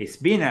 It's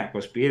been a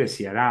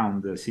conspiracy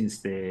around since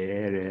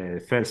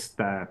the first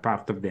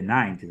part of the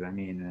 90s. I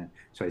mean,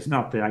 so it's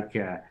not like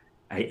a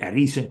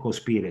recent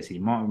conspiracy.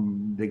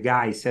 The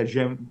guy, Serge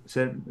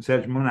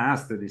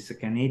Monast, this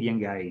Canadian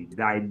guy,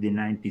 died in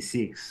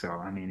 96. So,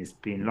 I mean, it's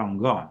been long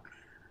gone.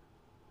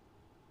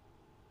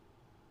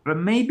 But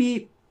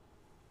maybe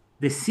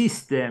the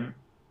system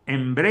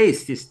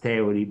embraced this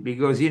theory,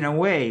 because in a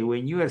way,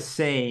 when you are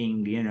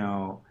saying, you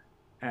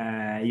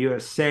are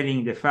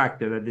selling the fact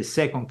that the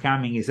second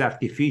coming is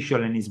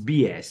artificial and is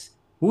BS,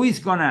 who is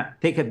going to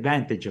take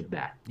advantage of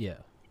that?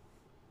 Yeah.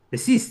 The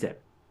system.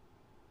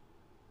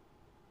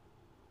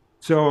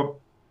 So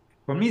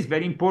for me, it's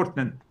very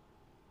important.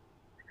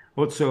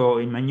 Also,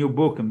 in my new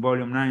book, in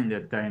volume 9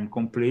 that I am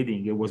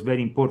completing, it was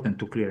very important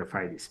to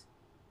clarify this.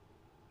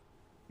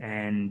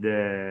 And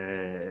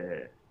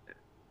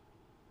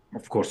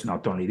of course,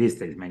 not only this,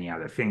 there's many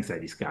other things I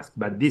discussed,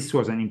 but this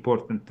was an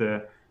important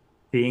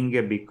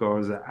thing,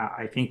 because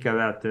I think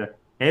that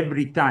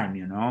every time,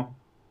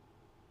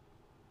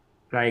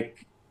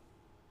 like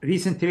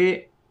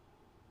recently,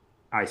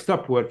 I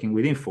stopped working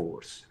with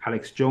InfoWars.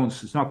 Alex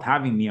Jones is not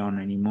having me on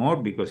anymore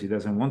because he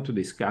doesn't want to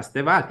discuss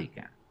the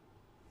Vatican.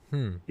 He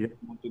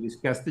doesn't want to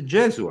discuss the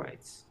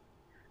Jesuits.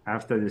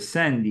 After the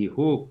Sandy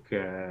Hook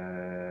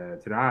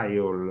trial,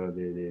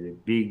 the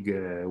big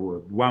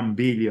 1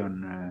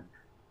 billion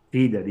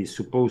fee that he's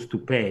supposed to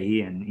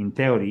pay, and in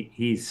theory,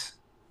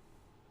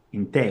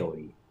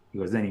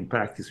 because then in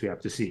practice we have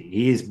to see,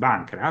 he is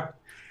bankrupt.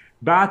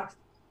 But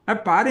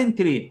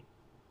apparently,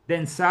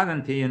 then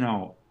suddenly,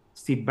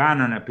 Steve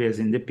Bannon appears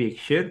in the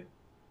picture.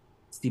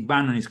 Steve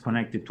Bannon is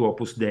connected to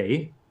Opus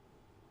Dei.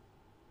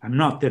 I'm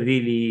not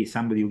really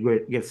somebody who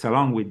gets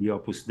along with the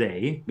Opus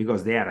Dei,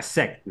 because they are a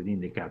sect within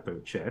the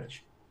Catholic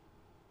Church.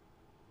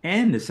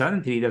 And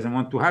suddenly he doesn't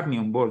want to have me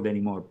on board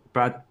anymore.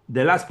 But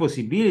the last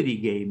possibility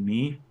he gave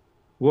me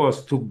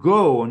was to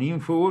go on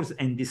InfoWars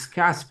and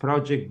discuss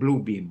Project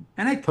Bluebeam.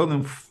 And I told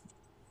him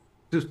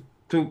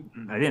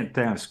I didn't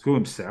tell him screw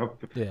himself,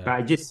 but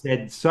I just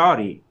said,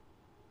 sorry,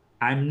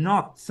 I'm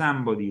not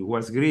somebody who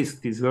has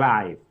risked his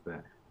life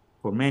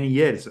for many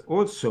years.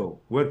 Also,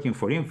 working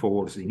for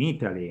InfoWars in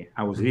Italy,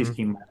 I was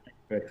risking my life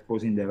by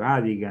exposing the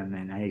Vatican,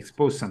 and I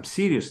exposed some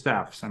serious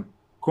stuff, some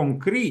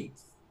concrete,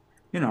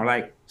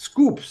 like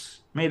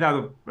scoops made out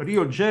of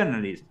real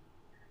journalists,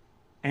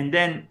 and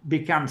then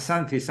become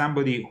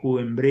somebody who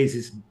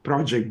embraces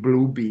Project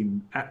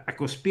Bluebeam, a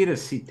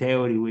conspiracy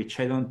theory which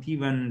I don't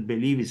even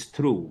believe is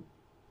true.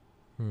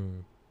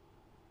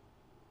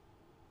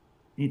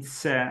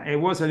 It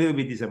was a little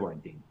bit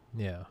disappointing.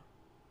 Yeah.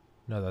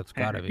 No, that's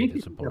gotta be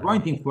disappointing.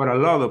 Disappointing for a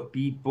lot of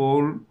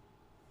people,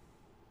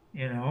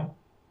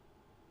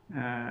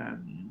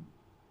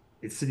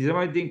 it's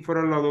disappointing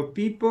for a lot of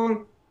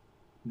people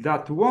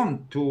that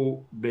want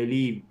to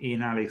believe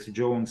in Alex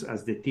Jones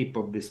as the tip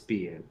of the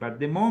spear. But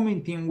the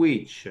moment in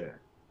which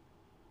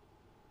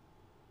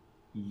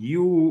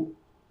you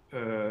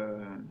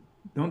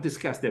don't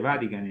discuss the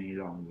Vatican any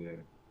longer,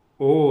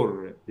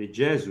 or the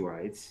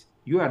Jesuits,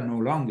 you are no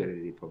longer at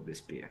the tip of the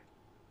spear.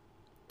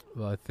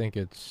 Well, I think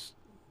it's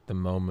the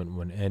moment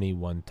when any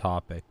one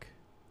topic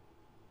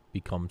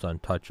becomes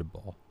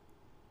untouchable.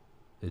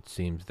 It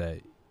seems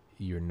that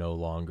you're no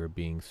longer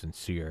being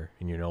sincere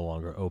and you're no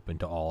longer open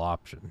to all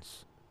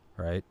options,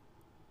 right?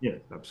 Yes,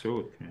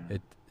 absolutely. Yeah.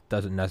 It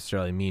doesn't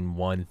necessarily mean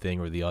one thing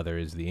or the other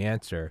is the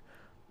answer,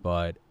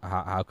 but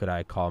how could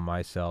I call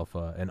myself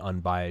an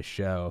unbiased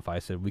show if I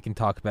said we can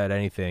talk about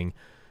anything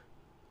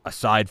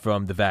aside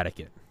from the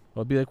Vatican?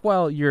 Well, it'd be like,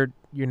 well, you're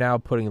now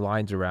putting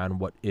lines around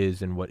what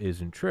is and what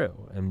isn't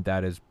true, and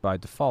that is by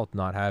default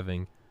not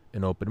having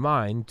an open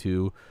mind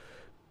to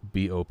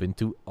be open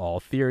to all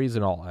theories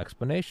and all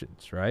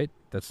explanations, right?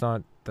 That's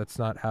not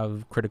how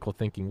critical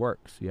thinking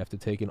works. You have to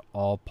take in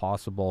all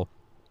possible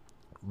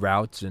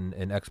routes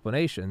and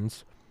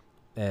explanations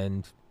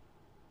and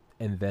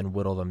then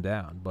whittle them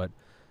down. But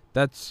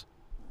that's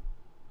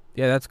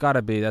that's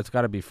gotta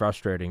be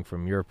frustrating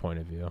from your point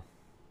of view.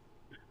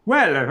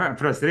 Well,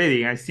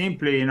 frustrating. I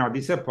simply,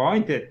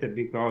 disappointed Or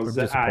because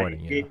I disappointing,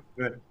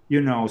 yeah.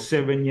 gave,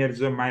 7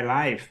 years of my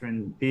life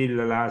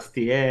until last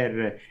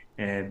year.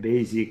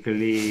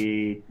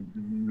 Basically,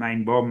 my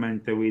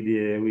involvement with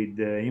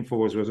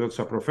Infowars was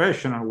also a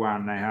professional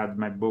one. I had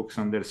my books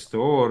on their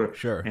store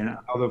Sure. and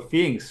other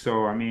things.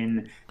 So, I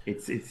mean,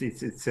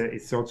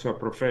 it's also a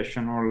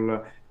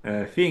professional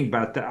thing,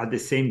 but at the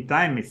same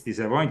time, it's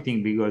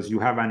disappointing because you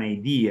have an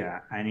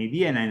idea and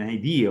an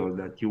ideal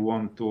that you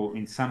want to,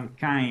 in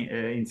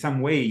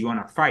some way, you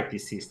want to fight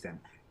this system.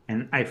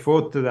 And I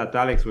thought that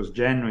Alex was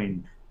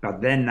genuine, but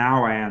then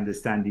now I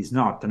understand he's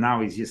not.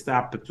 Now he's just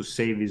up to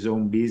save his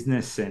own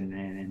business,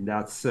 and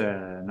that's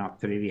not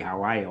really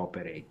how I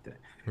operate.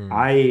 Hmm.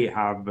 I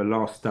have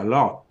lost a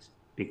lot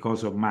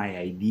because of my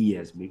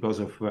ideas, because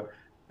of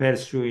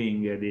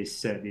pursuing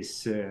this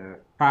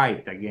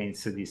fight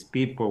against these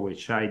people,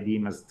 which I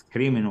deem as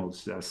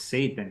criminals, as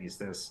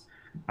Satanists,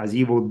 as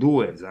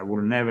evildoers. I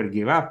will never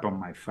give up on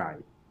my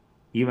fight,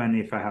 even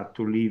if I had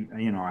to leave.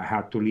 I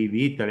had to leave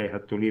Italy. I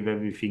had to leave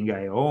everything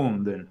I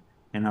owned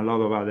and a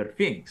lot of other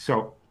things.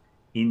 So,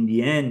 in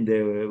the end,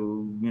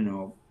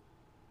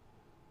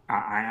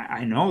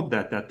 I know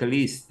that at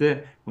least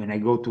when I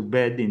go to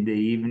bed in the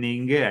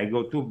evening, I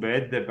go to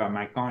bed, but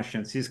my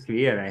conscience is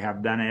clear. I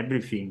have done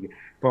everything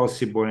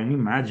possible and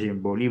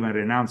imaginable, even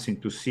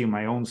renouncing to see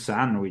my own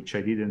son, which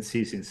I didn't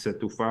see since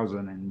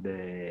 2000 and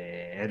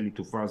early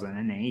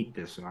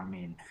 2008. So, I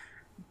mean,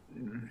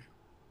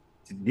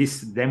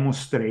 this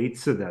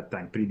demonstrates that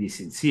I'm pretty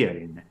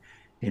sincere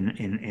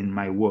in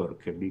my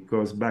work,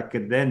 because back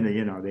then,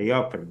 they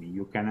offered me,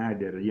 you can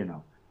either,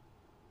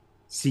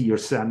 see your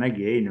son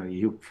again,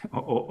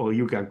 or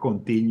you can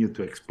continue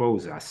to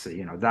expose us.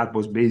 That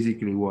was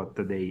basically what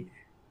they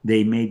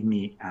made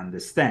me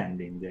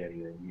understand in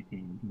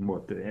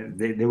what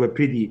they were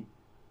pretty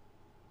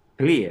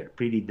clear,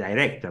 pretty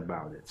direct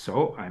about it.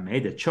 So I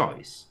made a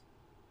choice.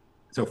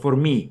 So for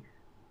me,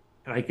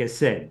 like I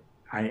said,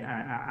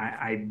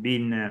 I've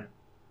been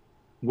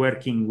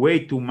working way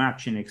too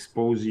much in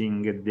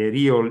exposing the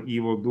real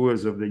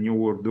evildoers of the New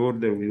World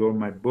Order with all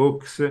my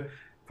books,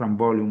 from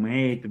volume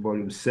 8,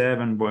 volume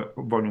 7,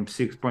 volume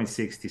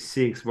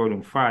 6.66,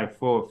 volume 5,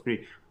 4,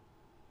 3,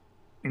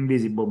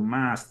 Invisible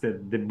Master,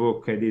 the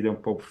book I did on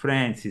Pope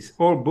Francis,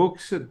 all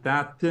books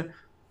that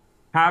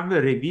have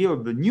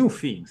revealed new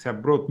things,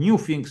 have brought new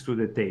things to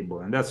the table,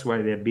 and that's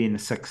why they've been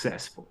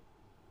successful.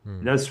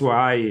 Hmm. That's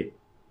why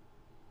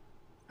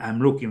I'm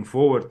looking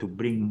forward to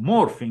bring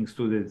more things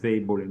to the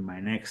table in my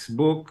next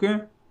book.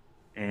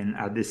 And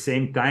at the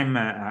same time,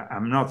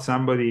 I'm not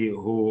somebody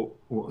who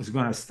is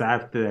going to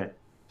start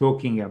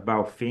talking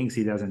about things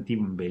he doesn't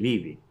even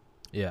believe in.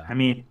 Yeah. I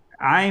mean,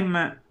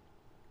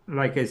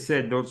 like I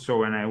said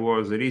also when I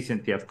was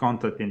recently at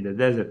Contact in the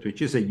Desert,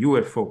 which is a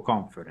UFO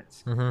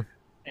conference. Mm-hmm.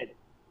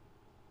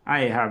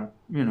 I have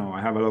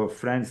a lot of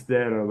friends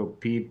there, a lot of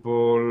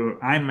people.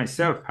 I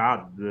myself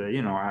had,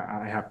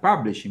 I have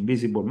published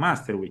Invisible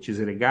Master, which is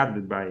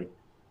regarded by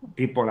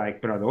people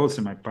like Brad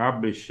Olsen, my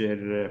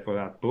publisher, for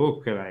that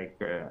book, like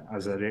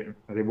as a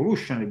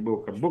revolutionary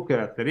book, a book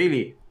that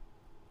really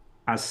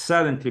has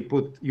suddenly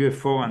put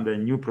UFO under a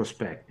new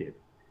perspective,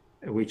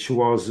 which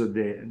was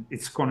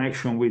its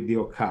connection with the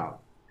occult.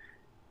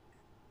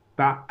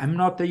 But I'm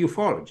not a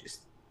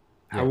ufologist.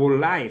 I Yeah. will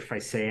lie if I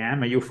say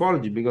I'm a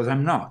ufologist, because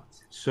I'm not.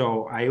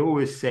 So I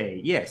always say,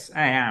 yes,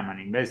 I am an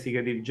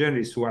investigative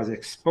journalist who has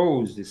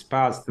exposed his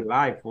past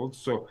life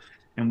also,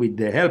 and with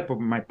the help of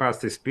my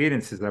past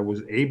experiences, I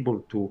was able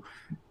to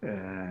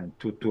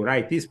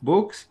write these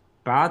books.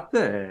 But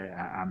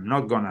I'm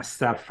not gonna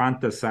start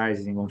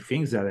fantasizing on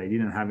things that I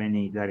didn't have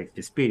any direct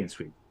experience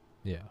with.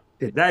 Yeah.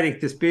 The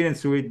direct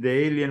experience with the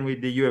alien, with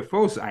the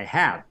UFOs, I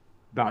had,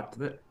 but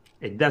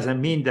it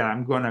doesn't mean that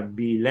I'm gonna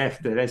be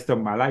left the rest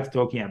of my life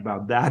talking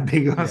about that,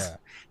 because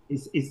Yeah.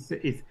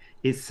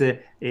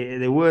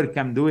 the work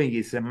I'm doing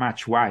is a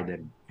much wider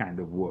kind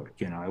of work.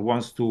 I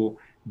want to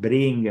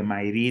bring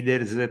my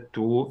readers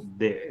to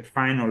the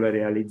final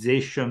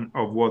realization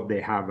of what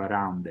they have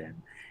around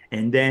them,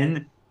 and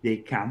then they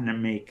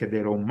can make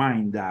their own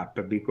mind up.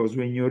 Because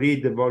when you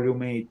read the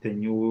volume 8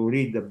 and you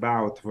read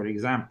about, for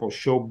example,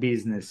 show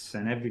business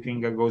and everything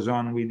that goes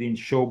on within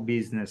show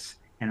business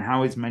and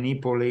how it's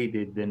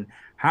manipulated and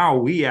how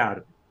we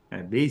are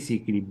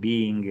basically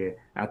being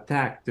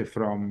attacked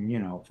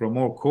from, from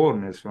all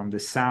corners, from the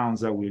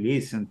sounds that we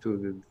listen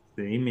to,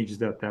 the images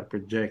that are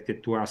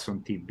projected to us on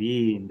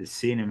TV, in the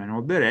cinema, and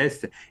all the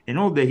rest, and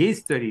all the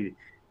history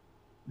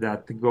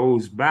that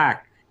goes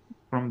back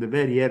from the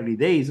very early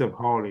days of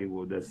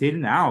Hollywood until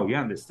now. You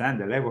understand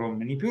the level of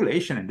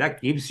manipulation, and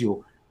that gives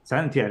you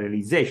something, a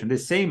realization. The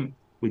same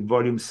with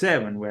Volume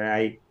 7, where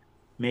I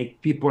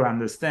make people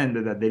understand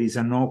that there is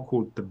an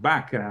occult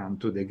background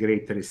to the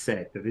Great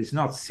Reset. It is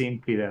not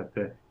simply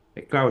that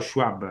Klaus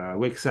Schwab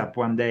wakes up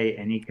one day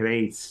and he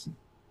creates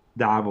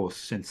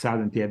Davos and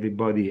suddenly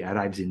everybody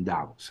arrives in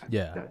Davos.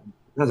 Yeah. That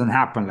doesn't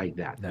happen like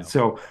that. No. And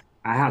so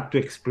I had to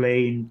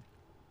explain,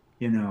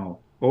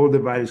 all the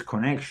various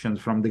connections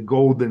from the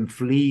Golden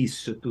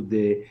Fleece to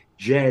the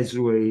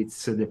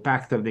Jesuits, the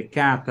Pact of the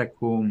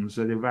Catacombs,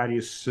 the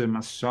various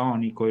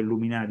Masonic or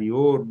Illuminati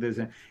orders,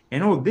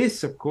 and all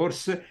this, of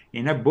course,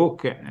 in a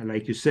book,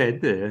 like you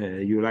said,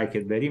 you like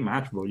it very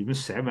much, Volume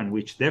 7,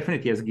 which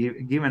definitely has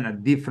given a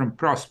different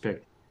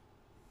prospect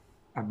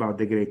about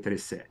the Great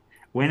Reset.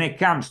 When it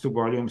comes to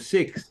Volume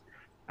 6,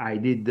 I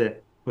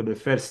did for the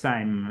first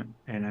time,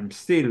 and I'm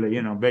still,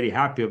 very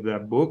happy of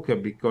that book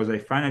because I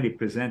finally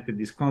presented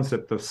this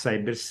concept of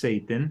cyber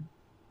Satan.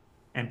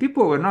 And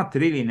people were not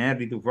really in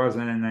early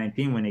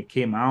 2019 when it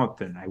came out,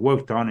 and I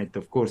worked on it,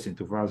 of course, in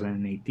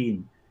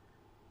 2018.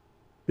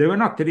 They were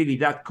not really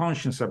that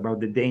conscious about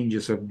the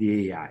dangers of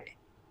the AI.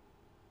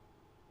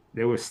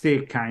 They were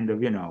still kind of,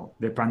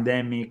 the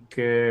pandemic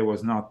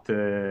was not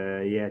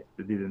yet,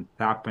 didn't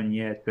happen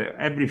yet.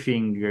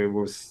 Everything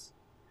was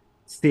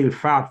still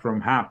far from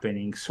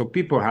happening. So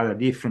people had a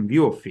different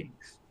view of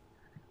things.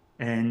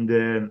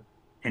 And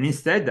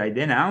instead, I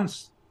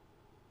denounced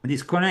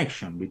this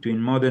connection between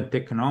modern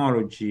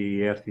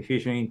technology,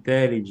 artificial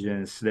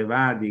intelligence, the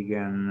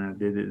Vatican,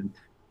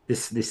 the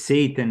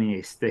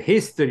Satanists, the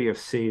history of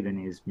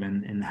Satanism,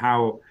 and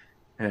how,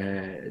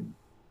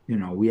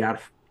 we are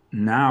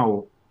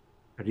now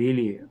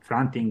really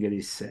fronting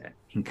this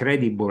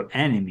incredible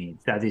enemy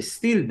that is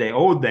still the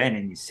old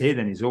enemy.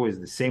 Satan is always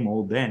the same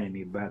old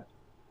enemy, but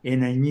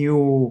in a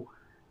new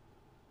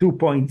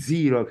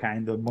 2.0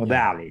 kind of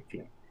modality.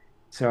 Yeah.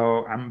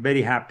 So I'm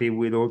very happy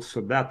with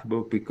also that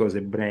book because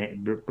it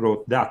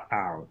brought that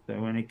out.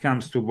 And when it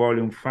comes to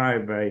Volume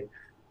 5,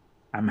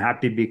 I'm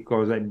happy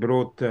because I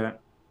brought a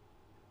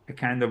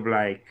kind of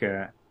like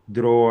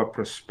draw a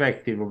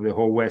perspective of the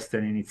whole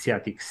Western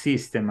initiatic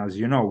system. As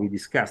you know, we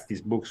discussed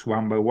these books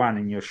one by one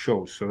in your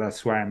show. So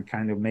that's why I'm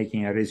kind of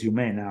making a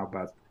resume now.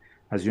 But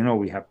as you know,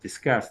 we have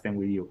discussed them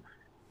with you.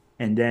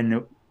 And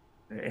then,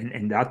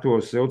 and that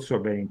was also a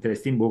very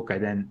interesting book. I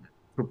then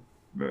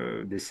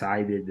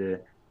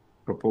decided,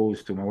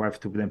 proposed to my wife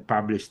to then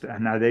publish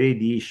another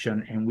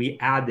edition. And we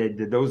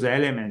added those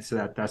elements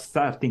that are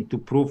starting to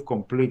prove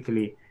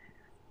completely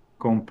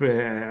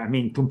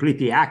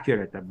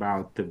accurate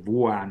about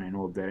Wuhan and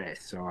all the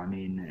rest. So,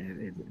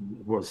 it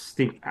was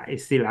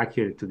still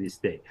accurate to this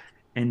day.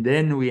 And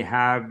then we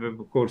have,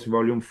 of course,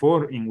 Volume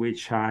 4, in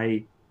which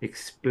I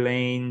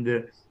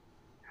explained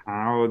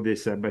how the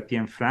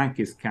Sabbatean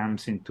Frankists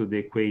comes into the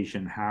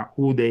equation,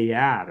 who they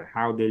are,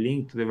 how they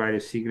link to the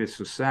various secret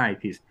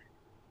societies,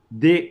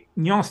 the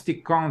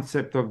Gnostic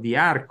concept of the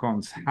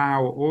archons,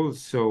 how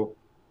also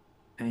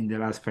in the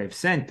last 5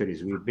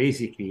 centuries, we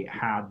basically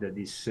had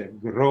this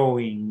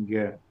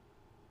growing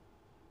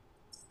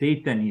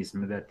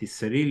Satanism that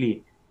is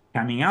really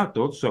coming out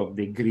also of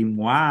the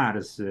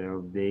grimoires,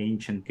 of the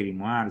ancient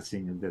grimoires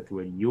that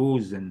were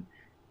used. And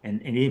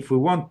if we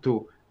want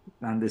to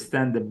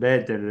understand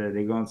better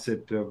the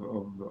concept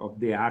of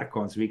the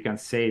archons, we can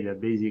say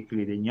that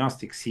basically the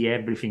Gnostics see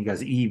everything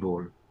as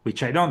evil,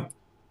 which I don't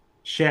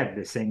share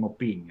the same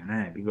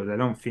opinion, because I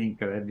don't think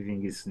that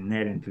everything is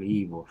inherently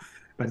evil.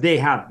 But they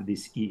have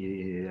this,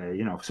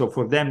 so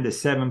for them, the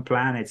 7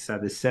 planets are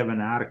the 7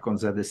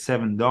 archons, are the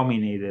 7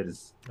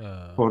 dominators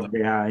for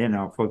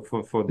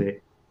the,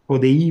 for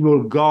the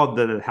evil God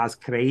that has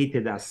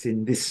created us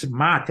in this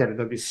matter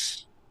that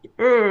is.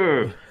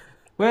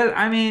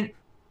 Well,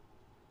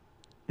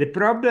 the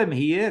problem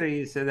here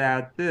is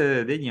that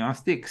the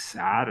Gnostics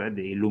are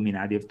the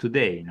Illuminati of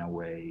today, in a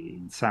way,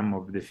 in some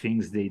of the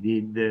things they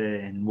did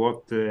and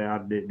what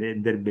are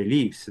their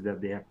beliefs that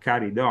they have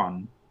carried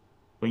on.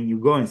 When you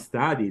go and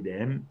study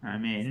them,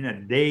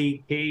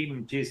 they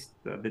came just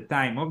at the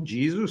time of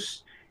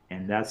Jesus,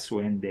 and that's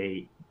when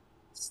they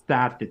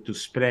started to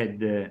spread.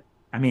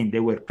 They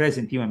were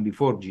present even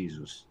before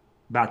Jesus,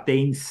 but they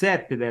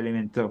inserted the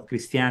element of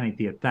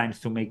Christianity at times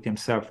to make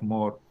themselves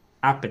more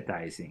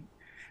appetizing.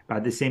 But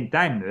at the same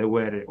time, they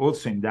were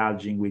also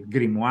indulging with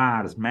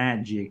grimoires,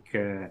 magic,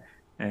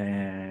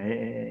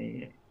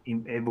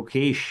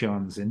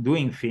 evocations, and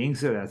doing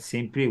things that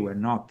simply were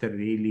not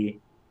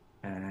really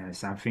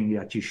something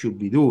that you should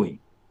be doing.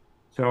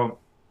 So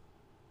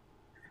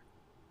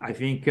I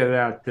think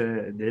that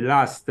the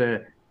last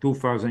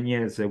 2,000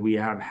 years, we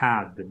have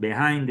had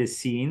behind the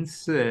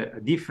scenes a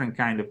different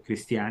kind of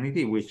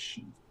Christianity, which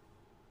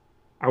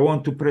I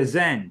want to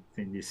present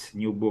in this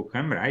new book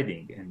I'm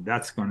writing. And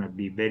that's going to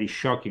be very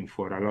shocking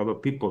for a lot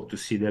of people to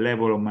see the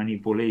level of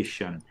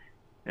manipulation.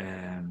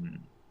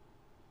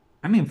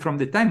 I mean, from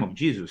the time of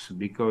Jesus,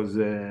 because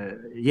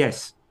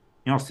yes,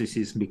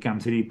 Gnosticism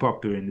becomes really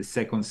popular in the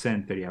 2nd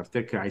century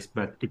after Christ,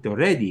 but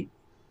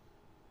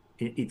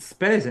it's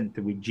present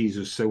with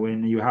Jesus. So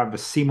when you have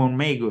Simon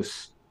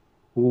Magus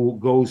who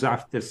goes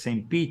after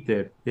St.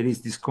 Peter, there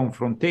is this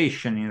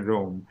confrontation in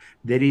Rome.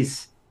 There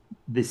is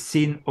the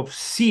sin of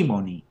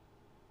simony,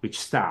 which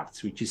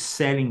is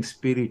selling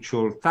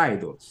spiritual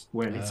titles.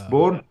 Well, it's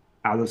born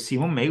out of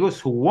Simon Magus,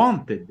 who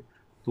wanted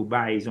to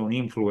buy his own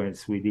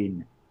influence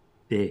within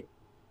the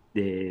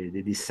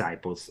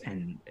disciples,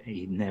 and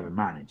he never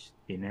managed.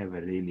 He never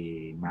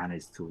really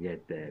managed to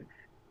get there.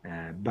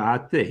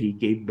 But he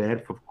gave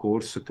birth, of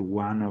course, to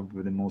one of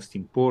the most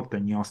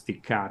important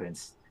Gnostic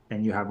currents.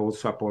 And you have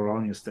also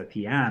Apollonius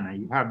Tatiana.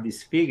 You have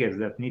these figures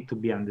that need to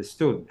be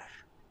understood.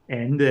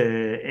 And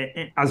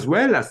as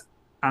well as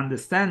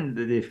understand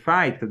the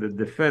fight that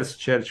the first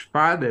church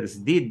fathers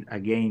did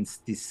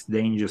against these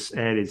dangerous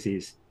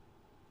heresies.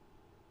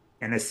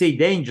 And I say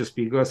dangerous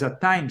because at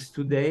times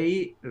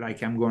today,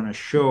 like I'm going to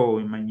show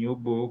in my new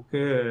book,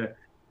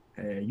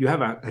 you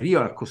have a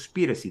real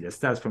conspiracy that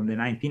starts from the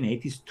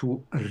 1980s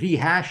to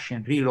rehash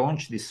and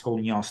relaunch this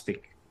whole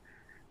Gnostic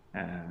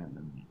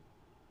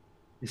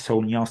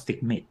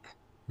myth.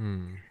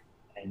 And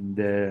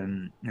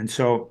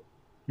so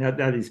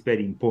that is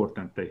very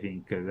important, I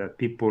think, that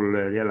people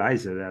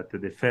realize that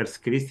the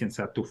first Christians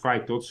had to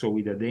fight also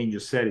with a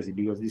dangerous heresy,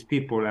 because these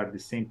people are the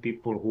same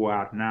people who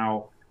are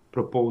now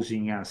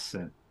proposing us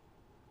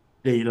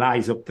the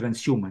lies of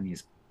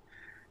transhumanism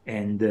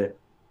and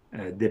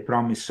the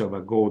promise of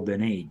a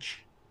golden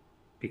age,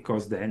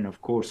 because then,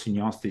 of course,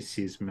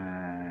 Gnosticism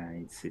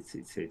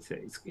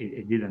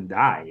it didn't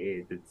die;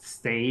 it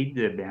stayed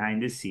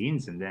behind the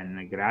scenes, and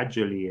then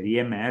gradually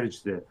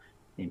re-emerged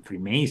in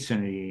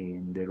Freemasonry,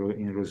 in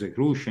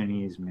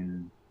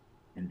Rosicrucianism,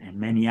 and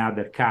many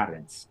other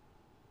currents.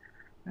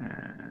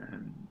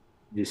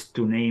 Just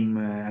to name,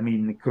 I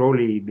mean,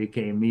 Crowley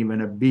became even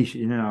a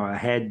bishop, a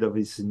head of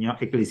his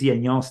Ecclesia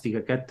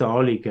Gnostica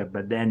Cattolica,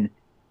 but then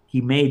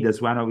he made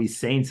as one of his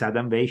saints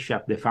Adam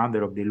Weishaupt, the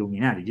founder of the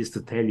Illuminati, just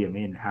to tell you, I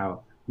mean,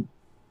 how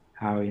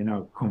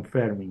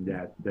confirming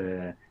that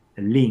the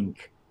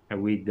link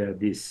with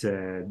this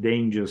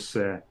dangerous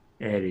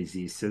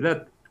heresies. So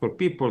that for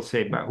people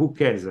say, but who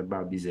cares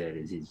about these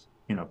heresies?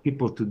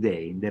 People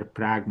today, in their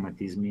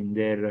pragmatism, in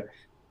their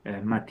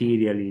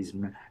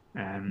materialism,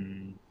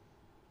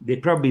 they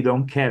probably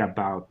don't care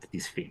about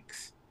these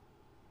things.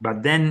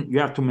 But then you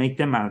have to make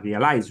them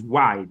realize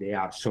why they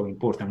are so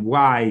important,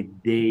 why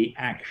they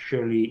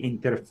actually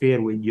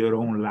interfere with your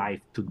own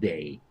life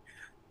today.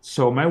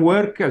 So my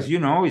work, as you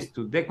know, is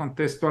to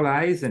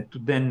decontextualize and to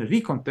then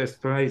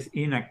recontextualize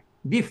in a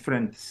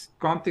different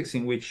context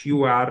in which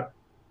you are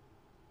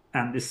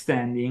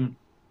understanding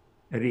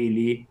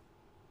really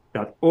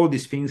that all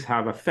these things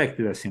have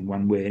affected us in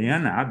one way or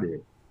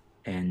another.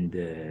 And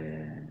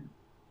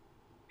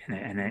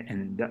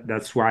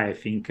that's why I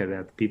think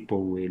that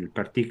people will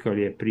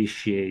particularly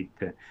appreciate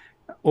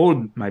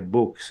all my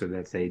books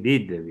that I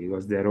did,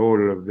 because they're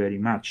all very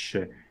much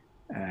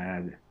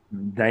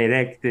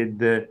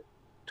directed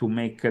to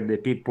make the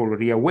people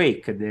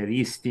reawake their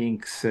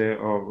instincts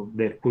of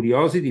their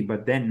curiosity,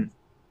 but then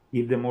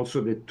give them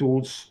also the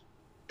tools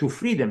to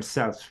free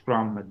themselves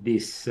from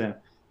this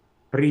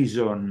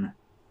prison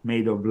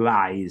made of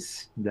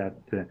lies that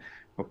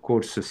of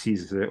course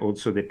sees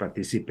also the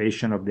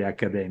participation of the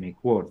academic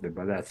world.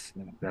 But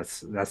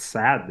that's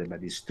sad,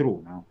 but it's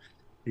true. No?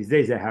 These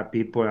days I have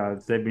people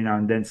every now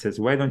and then says,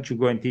 why don't you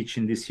go and teach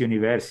in this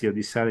university or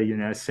this other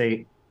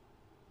university?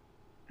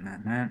 I say,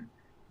 man,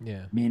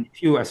 yeah. I mean,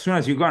 as soon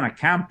as you go on a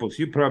campus,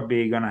 you're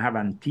probably going to have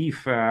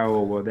Antifa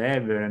or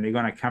whatever, and they're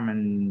going to come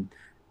and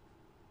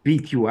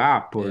beat you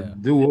up or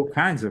do all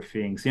kinds of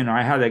things.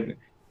 I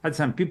had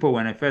some people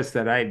when I first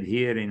arrived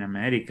here in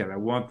America that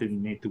wanted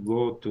me to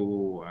go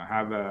to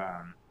have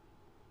a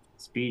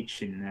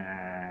speech in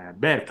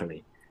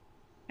Berkeley.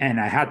 And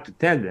I had to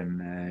tell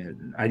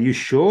them, are you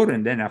sure?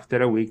 And then after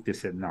a week, they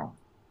said, no.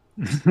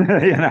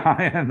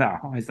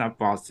 No, it's not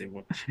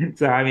possible.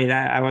 So, I mean,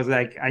 I was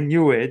like, I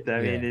knew it.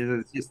 I mean,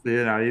 it's just,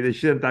 they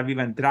shouldn't have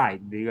even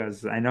tried,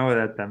 because I know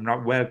that I'm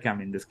not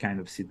welcome in this kind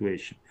of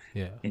situation,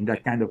 in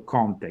that kind of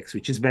context,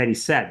 which is very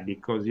sad,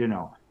 because,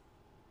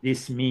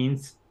 this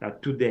means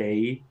that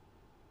today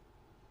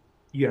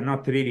you are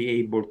not really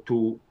able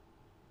to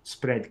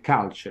spread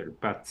culture,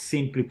 but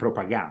simply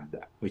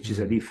propaganda, which is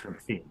a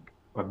different thing,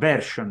 a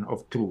version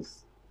of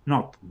truth,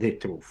 not the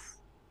truth.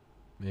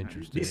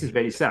 Interesting. This is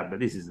very sad, but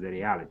this is the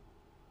reality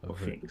of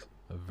things.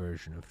 A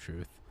version of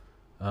truth.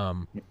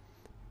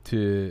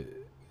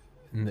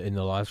 In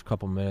the last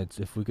couple minutes,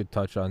 if we could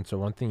touch on, so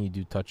one thing you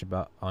do touch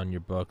about on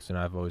your books, and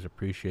I've always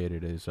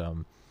appreciated, is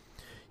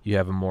you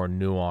have a more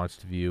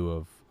nuanced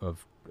view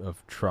of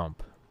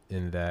Trump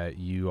in that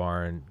you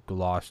aren't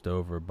glossed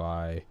over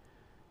by.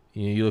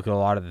 You look at a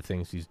lot of the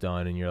things he's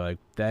done, and you're like,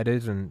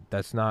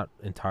 that's not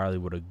entirely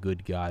what a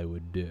good guy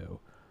would do.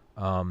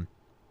 Um,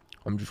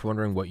 I'm just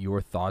wondering what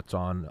your thoughts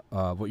are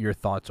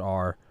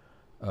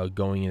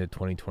going into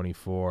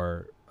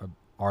 2024.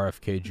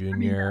 RFK I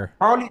mean, Jr.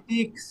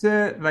 politics,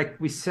 like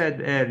we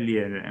said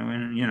earlier,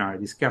 when I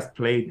discussed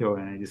Plato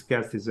and I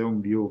discussed his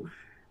own view,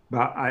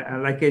 but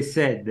like I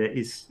said,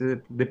 it's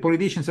the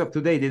politicians of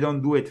today. They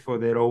don't do it for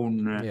their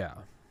own, Yeah,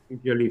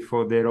 usually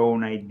for their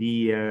own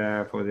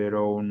idea, for their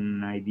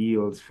own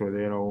ideals, for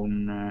their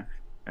own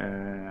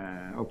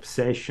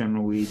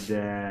obsession with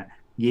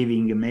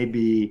giving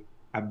maybe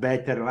a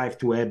better life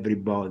to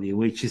everybody,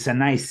 which is a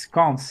nice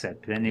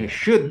concept, and it yeah,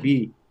 should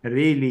be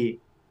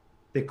really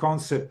the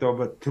concept of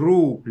a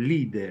true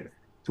leader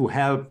to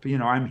help.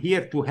 I'm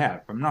here to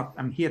help.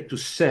 I'm here to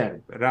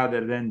serve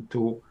rather than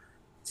to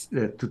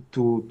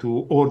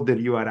order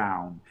you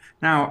around.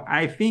 Now,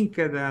 I think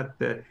that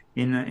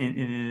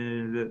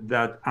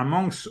that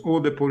amongst all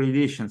the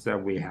politicians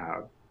that we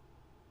have,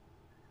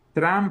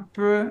 Trump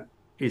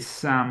is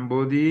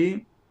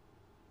somebody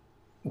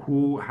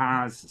who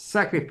has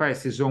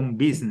sacrificed his own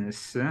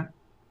business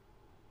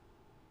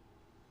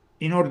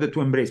in order to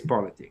embrace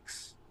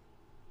politics,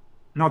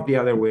 not the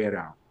other way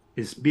around.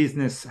 His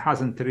business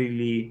hasn't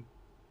really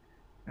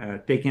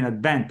taken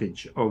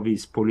advantage of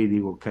his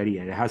political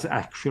career. It has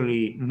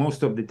actually,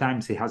 most of the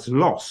times, he has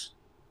lost,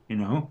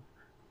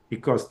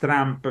 because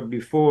Trump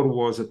before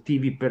was a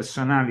TV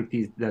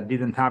personality that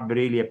didn't have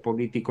really a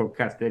political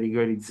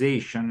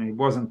categorization. It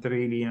wasn't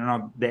really,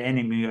 the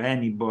enemy of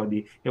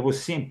anybody. It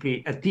was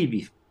simply a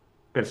TV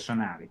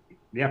personality,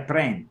 the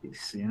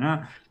apprentice,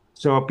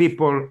 So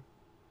people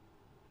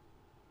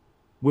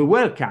will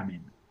welcome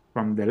him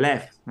from the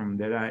left, from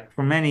the right,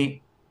 from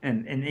many,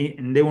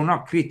 and they will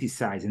not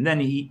criticize. And then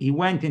he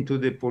went into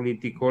the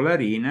political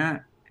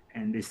arena,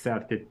 and they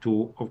started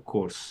to, of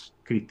course,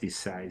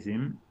 criticize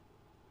him.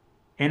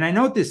 And I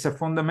noticed a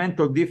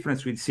fundamental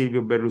difference with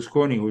Silvio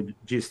Berlusconi, who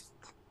just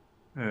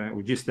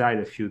died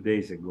a few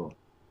days ago.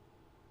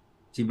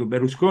 Silvio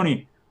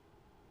Berlusconi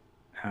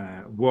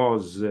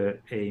was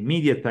a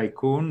media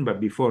tycoon, but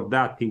before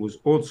that, he was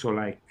also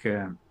like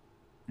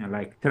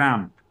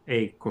Trump,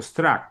 a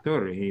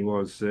constructor. He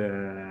was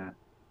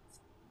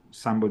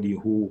somebody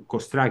who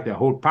constructed a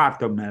whole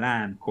part of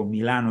Milan called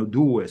Milano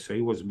 2, so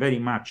he was very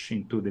much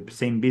into the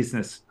same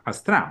business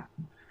as Trump.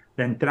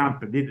 Then Trump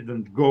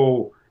didn't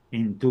go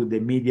into the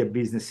media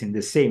business in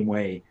the same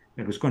way.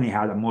 Berlusconi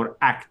had a more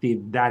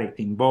active, direct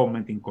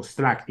involvement in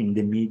constructing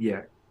the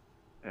media,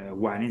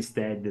 while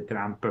instead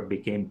Trump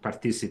became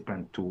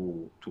participant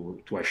to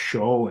a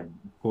show, and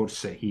of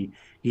course he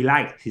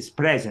liked his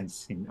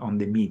presence on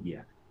the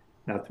media.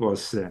 That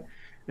was,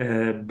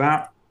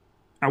 but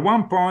at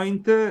one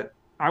point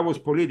I was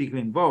politically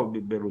involved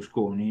with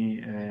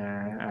Berlusconi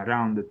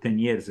around 10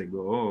 years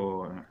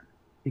ago,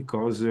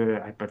 because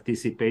I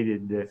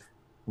participated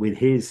with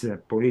his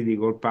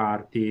political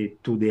party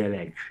to the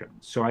election.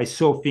 So I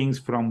saw things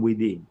from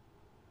within.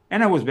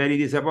 And I was very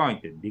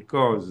disappointed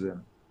because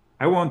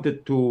I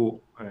wanted to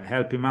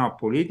help him out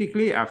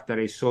politically after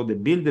I saw the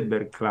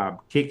Bilderberg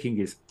Club kicking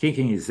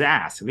his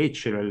ass,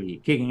 literally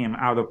kicking him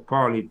out of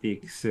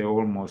politics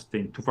almost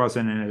in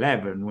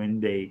 2011, when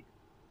they,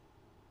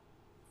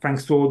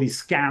 thanks to all these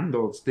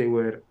scandals, they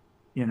were,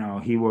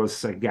 he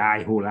was a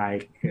guy who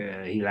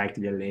he liked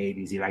the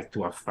ladies, he liked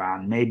to have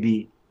fun,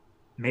 maybe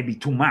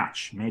too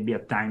much. Maybe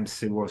at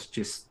times it was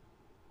just,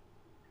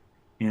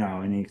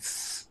 in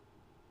its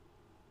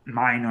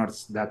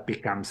minors that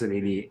becomes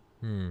really,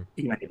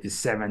 even if it's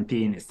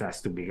 17, it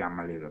starts to become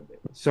a little bit.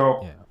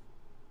 So, yeah.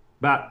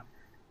 But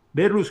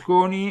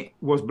Berlusconi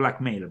was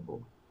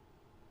blackmailable.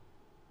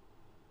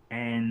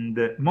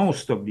 And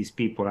most of these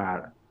people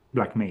are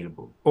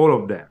blackmailable, all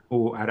of them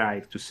who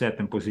arrive to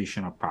certain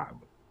position of power.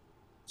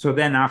 So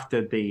then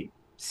after they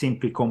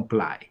simply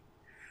comply.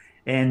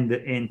 And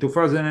in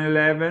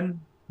 2011,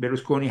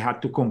 Berlusconi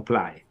had to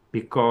comply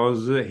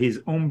because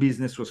his own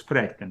business was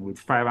threatened with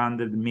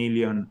 500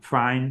 million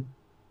fine,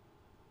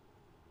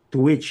 to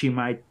which he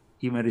might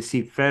even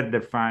receive further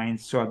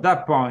fines. So at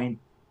that point,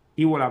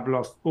 he will have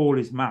lost all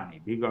his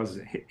money, because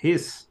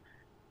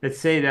let's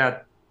say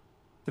that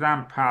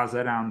Trump has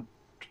around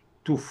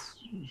 3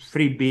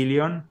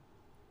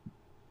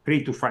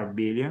 to 5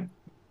 billion.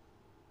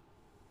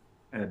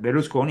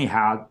 Berlusconi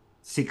had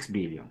 6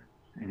 billion,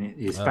 and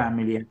his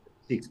family had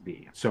 6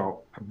 billion.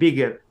 So a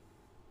bigger,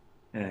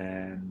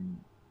 and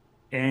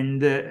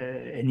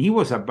he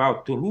was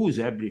about to lose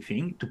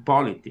everything to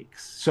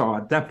politics. So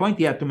at that point,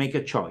 he had to make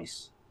a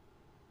choice.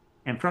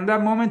 And from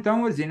that moment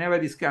onwards, he never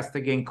discussed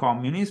again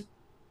communism.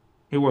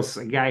 He was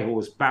a guy who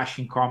was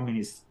bashing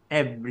communists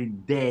every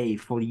day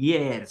for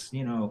years,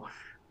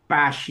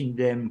 bashing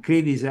them,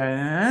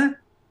 criticizing.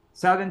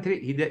 Suddenly,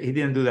 he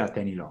didn't do that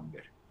any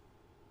longer.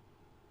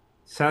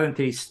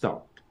 Suddenly, he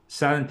stopped.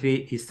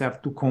 Suddenly, he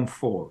started to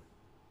conform.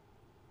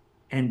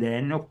 And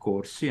then, of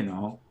course,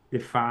 the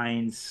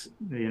fines,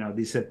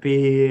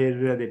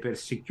 disappear, the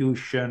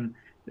persecution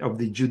of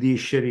the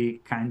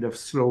judiciary kind of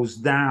slows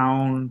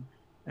down.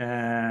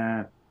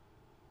 And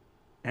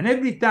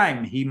every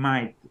time he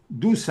might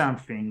do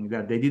something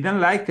that they didn't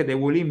like, they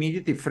will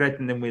immediately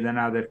threaten them with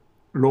another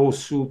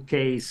lawsuit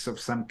case of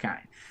some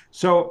kind.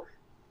 So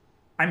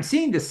I'm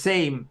seeing the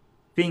same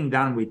thing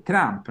done with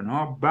Trump,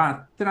 no?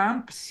 But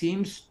Trump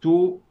seems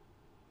to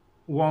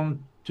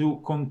want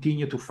to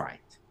continue to fight.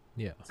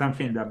 Yeah.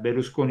 Something that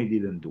Berlusconi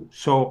didn't do.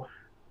 So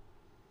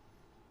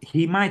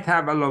he might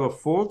have a lot of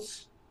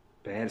faults,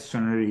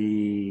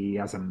 personally,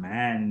 as a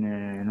man,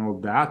 and all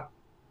that,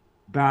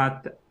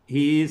 but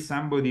he is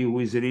somebody who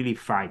is really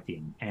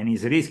fighting and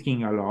is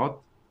risking a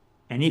lot.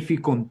 And if he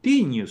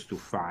continues to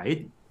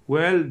fight,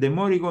 well, the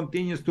more he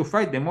continues to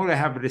fight, the more I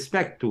have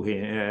respect to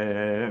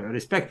him,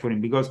 respect for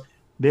him, because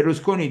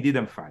Berlusconi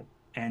didn't fight,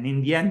 and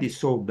in the end, he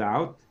sold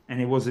out, and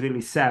it was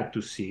really sad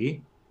to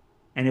see,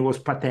 and it was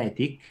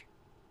pathetic.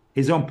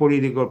 His own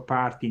political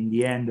party, in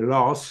the end,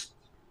 lost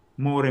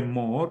more and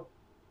more.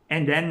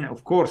 And then,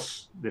 of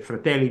course, the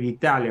Fratelli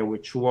d'Italia,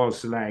 which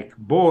was like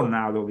born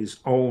out of his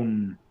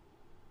own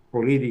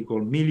political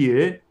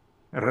milieu,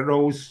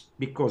 rose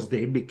because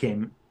they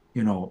became,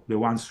 the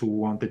ones who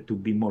wanted to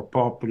be more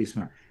populist.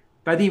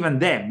 But even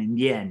them, in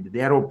the end,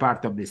 they are all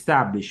part of the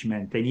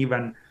establishment. And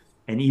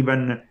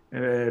even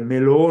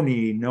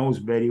Meloni knows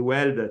very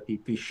well that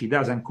if she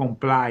doesn't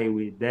comply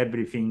with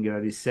everything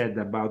that is said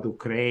about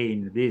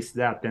Ukraine, this,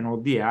 that, and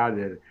all the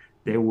other,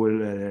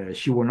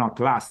 she will not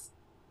last.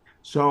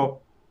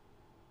 So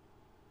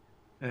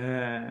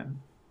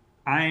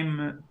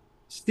I'm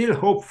still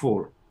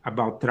hopeful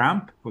about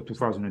Trump for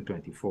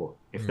 2024,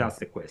 if that's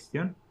the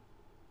question.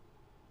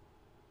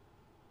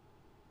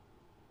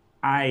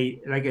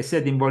 Like I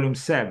said in volume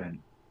 7,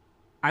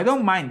 I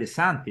don't mind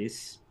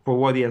DeSantis for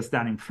what he has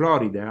done in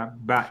Florida,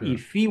 but Sure.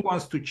 if he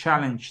wants to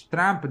challenge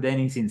Trump, then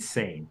he's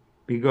insane,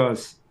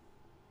 because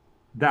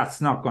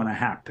that's not going to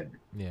happen.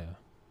 Yeah.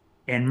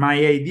 And my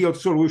ideal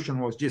solution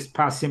was just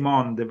pass him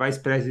on the vice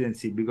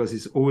presidency, because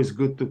it's always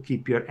good to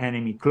keep your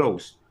enemy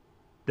close.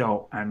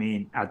 Though, I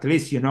mean, at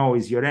least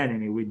he's your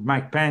enemy. With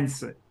Mike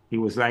Pence, he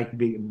was like,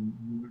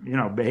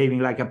 behaving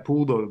like a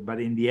poodle, but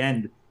in the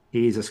end,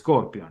 he is a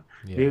scorpion,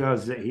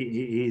 because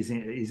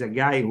he's a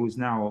guy who's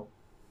now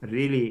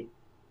really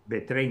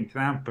betraying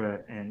Trump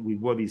and with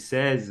what he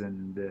says,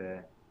 and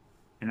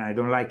I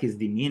don't like his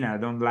demeanor. I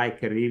don't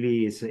like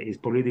really his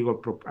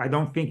political. I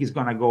don't think he's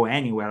going to go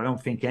anywhere. I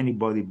don't think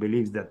anybody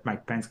believes that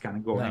Mike Pence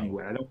can go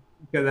anywhere. I don't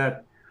think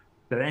that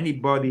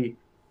anybody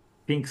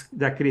thinks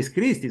that Chris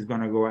Christie is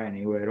going to go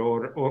anywhere,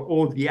 or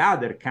all the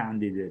other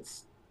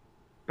candidates.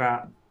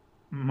 But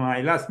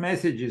my last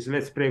message is,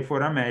 let's pray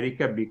for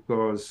America,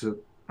 because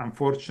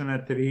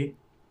unfortunately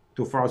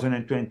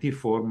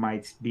 2024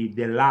 might be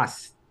the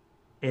last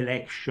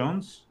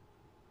elections,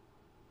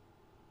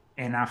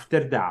 and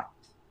after that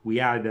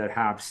we either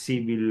have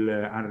civil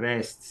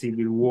unrest,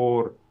 civil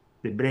war,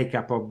 the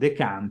breakup of the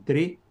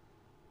country,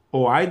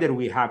 or either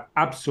we have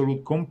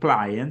absolute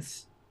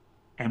compliance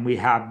and we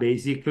have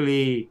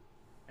basically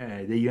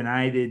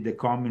the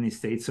Communist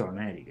States of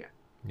America.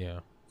 Yeah.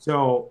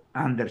 So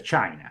under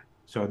China.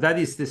 So that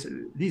is this.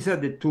 These are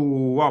the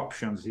two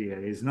options here.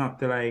 It's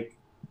not like,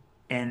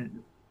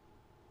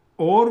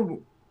 or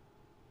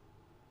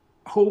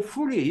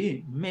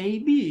hopefully,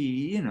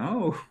 maybe,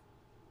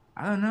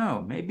 I don't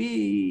know,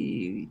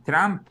 maybe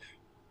Trump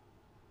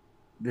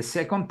the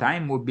second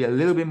time will be a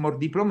little bit more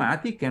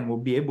diplomatic and will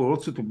be able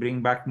also to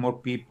bring back more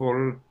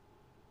people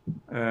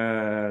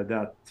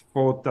that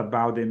thought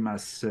about him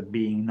as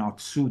being not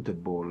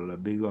suitable,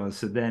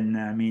 because then,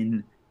 I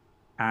mean,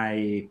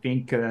 I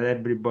think that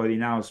everybody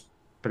now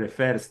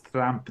prefers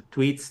Trump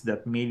tweets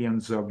that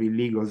millions of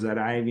illegals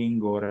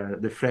arriving, or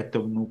the threat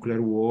of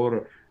nuclear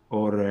war,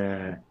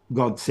 or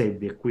God save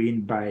the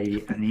Queen by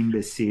an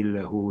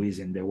imbecile who is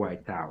in the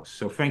White House.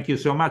 So thank you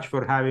so much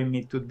for having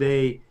me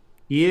today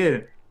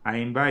here. I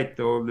invite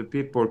all the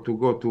people to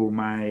go to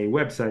my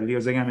website,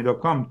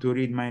 leozagami.com, to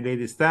read my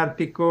latest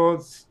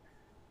articles,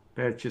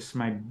 purchase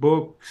my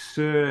books,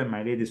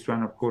 my latest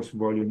one, of course,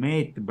 volume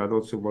 8, but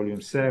also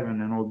volume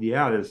 7 and all the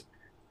others.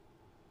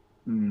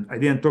 I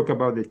didn't talk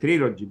about the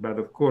trilogy, but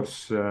of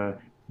course,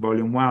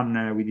 volume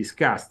 1 we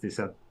discussed is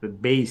at the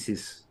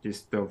basis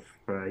just of,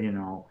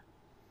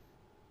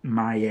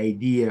 my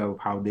idea of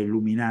how the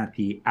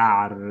Illuminati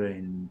are,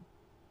 and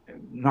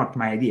not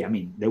my idea, I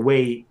mean, the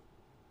way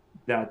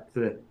that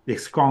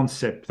this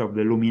concept of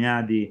the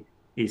Illuminati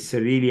is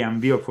really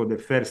unveiled for the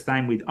first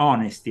time with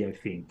honesty, I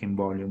think, in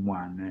volume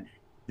 1.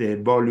 The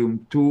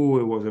volume 2,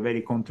 it was a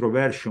very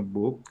controversial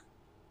book.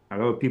 A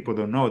lot of people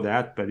don't know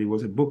that, but it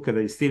was a book that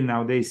is still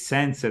nowadays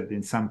censored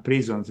in some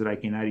prisons,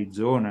 like in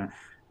Arizona.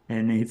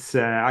 And it's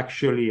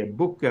actually a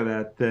book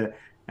that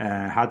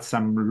had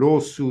some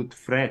lawsuit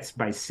threats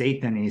by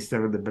Satanists,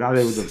 or the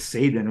Brotherhood of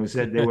Satan, who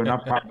said they were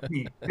not part of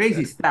me.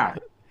 Crazy stuff.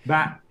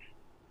 But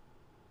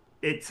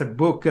it's a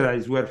book that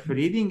is worth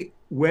reading,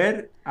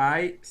 where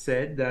I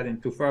said that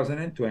in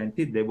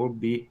 2020 there will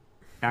be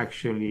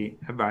actually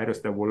a virus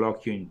that will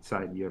lock you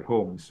inside your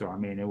home. So, I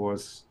mean, it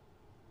was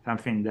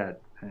something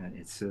that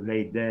it's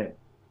laid there.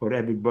 for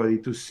everybody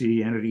to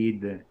see and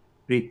read,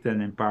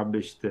 written and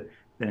published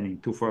then in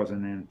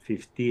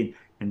 2015.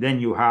 And then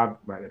you have,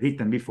 well,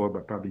 written before,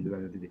 but published.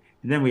 And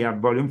then we have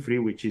volume 3,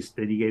 which is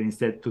dedicated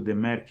instead to the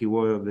murky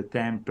world of the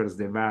tempers,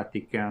 the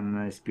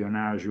Vatican,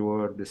 espionage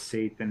war, the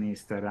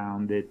Satanists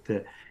around it,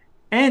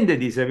 and the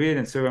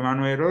disappearance of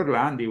Emanuele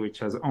Orlandi, which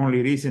has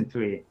only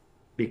recently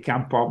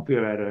become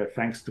popular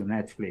thanks to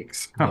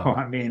Netflix. So,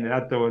 Yeah. I mean,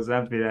 that was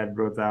something that I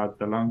brought out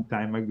a long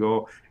time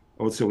ago,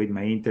 also with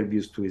my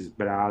interviews to his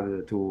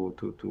brother,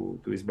 to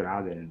his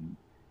brother.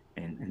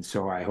 And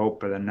so I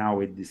hope that now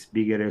with this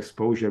bigger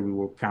exposure, we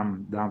will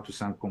come down to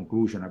some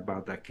conclusion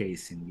about that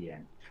case in the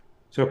end.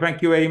 So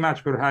thank you very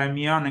much for having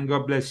me on, and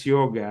God bless you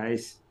all,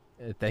 guys.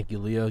 Thank you,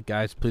 Leo.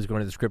 Guys, please go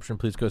in the description.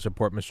 Please go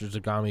support Mr.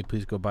 Zagami.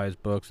 Please go buy his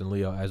books. And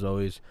Leo, as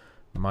always,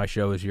 my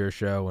show is your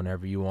show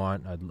whenever you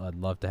want. I'd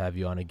love to have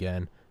you on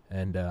again.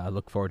 And I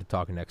look forward to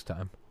talking next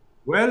time.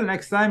 Well,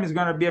 next time is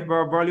going to be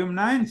about volume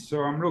 9. So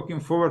I'm looking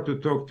forward to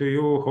talk to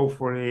you,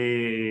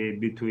 hopefully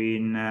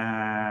between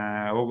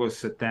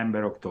August,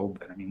 September,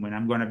 October. I mean, when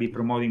I'm going to be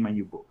promoting my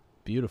new book.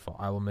 Beautiful.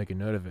 I will make a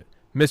note of it.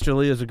 Mr.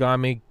 Leo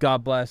Zagami,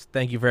 God bless.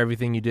 Thank you for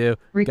everything you do.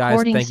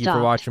 Recording Guys, thank you for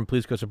stopped. watching.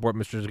 Please go support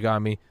Mr.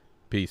 Zagami.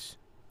 Peace.